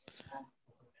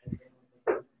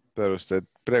 Pero usted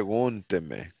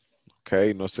pregúnteme,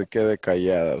 ok, no se quede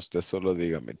callada, usted solo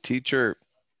dígame, teacher,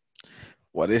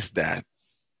 what is that?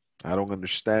 I don't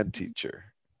understand,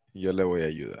 teacher. Yo le voy a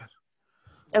ayudar.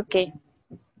 Ok.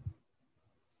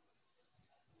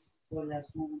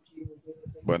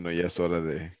 Bueno, ya es hora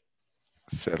de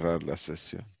cerrar la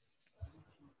sesión.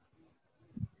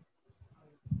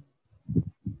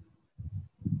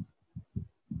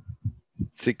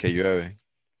 Sí que llueve.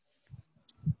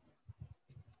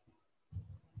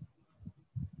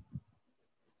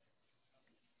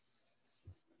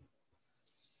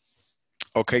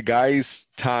 Okay, guys,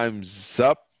 time's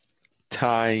up.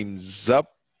 Time's up.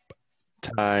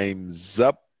 Time's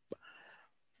up.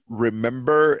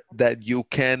 Remember that you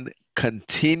can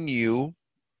continue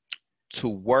to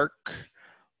work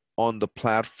on the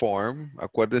platform.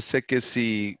 Acuérdese que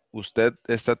si usted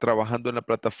está trabajando en la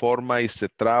plataforma y se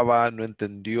traba, no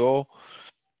entendió,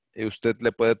 usted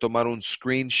le puede tomar un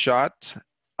screenshot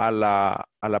a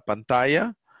la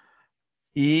pantalla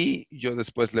y yo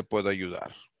después le puedo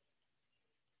ayudar.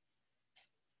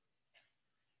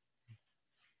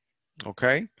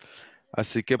 Okay?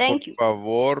 Así que por Thank you.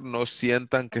 favor no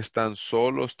sientan que están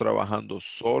solos, trabajando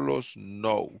solos.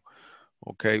 No.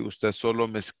 Ok, usted solo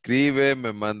me escribe,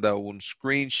 me manda un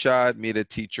screenshot. Mire,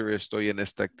 teacher, estoy en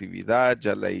esta actividad.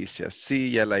 Ya la hice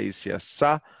así, ya la hice así.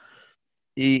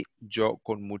 Y yo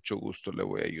con mucho gusto le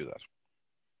voy a ayudar.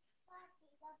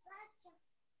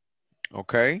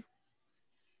 Ok.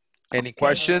 Any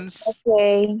questions?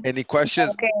 Okay. Any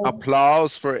questions? Okay.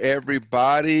 Applause for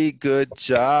everybody. Good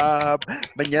job.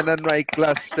 Mañana no hay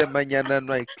clase, mañana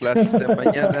no hay clase,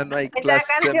 mañana no hay Esa clase,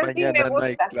 canción sí me mañana no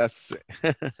hay gusta. clase.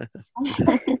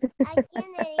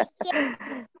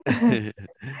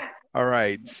 All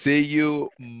right. See you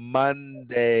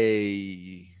Monday.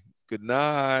 Good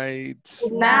night.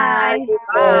 Good night.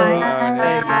 Bye.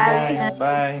 Bye. Good night.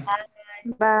 Bye.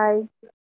 Bye.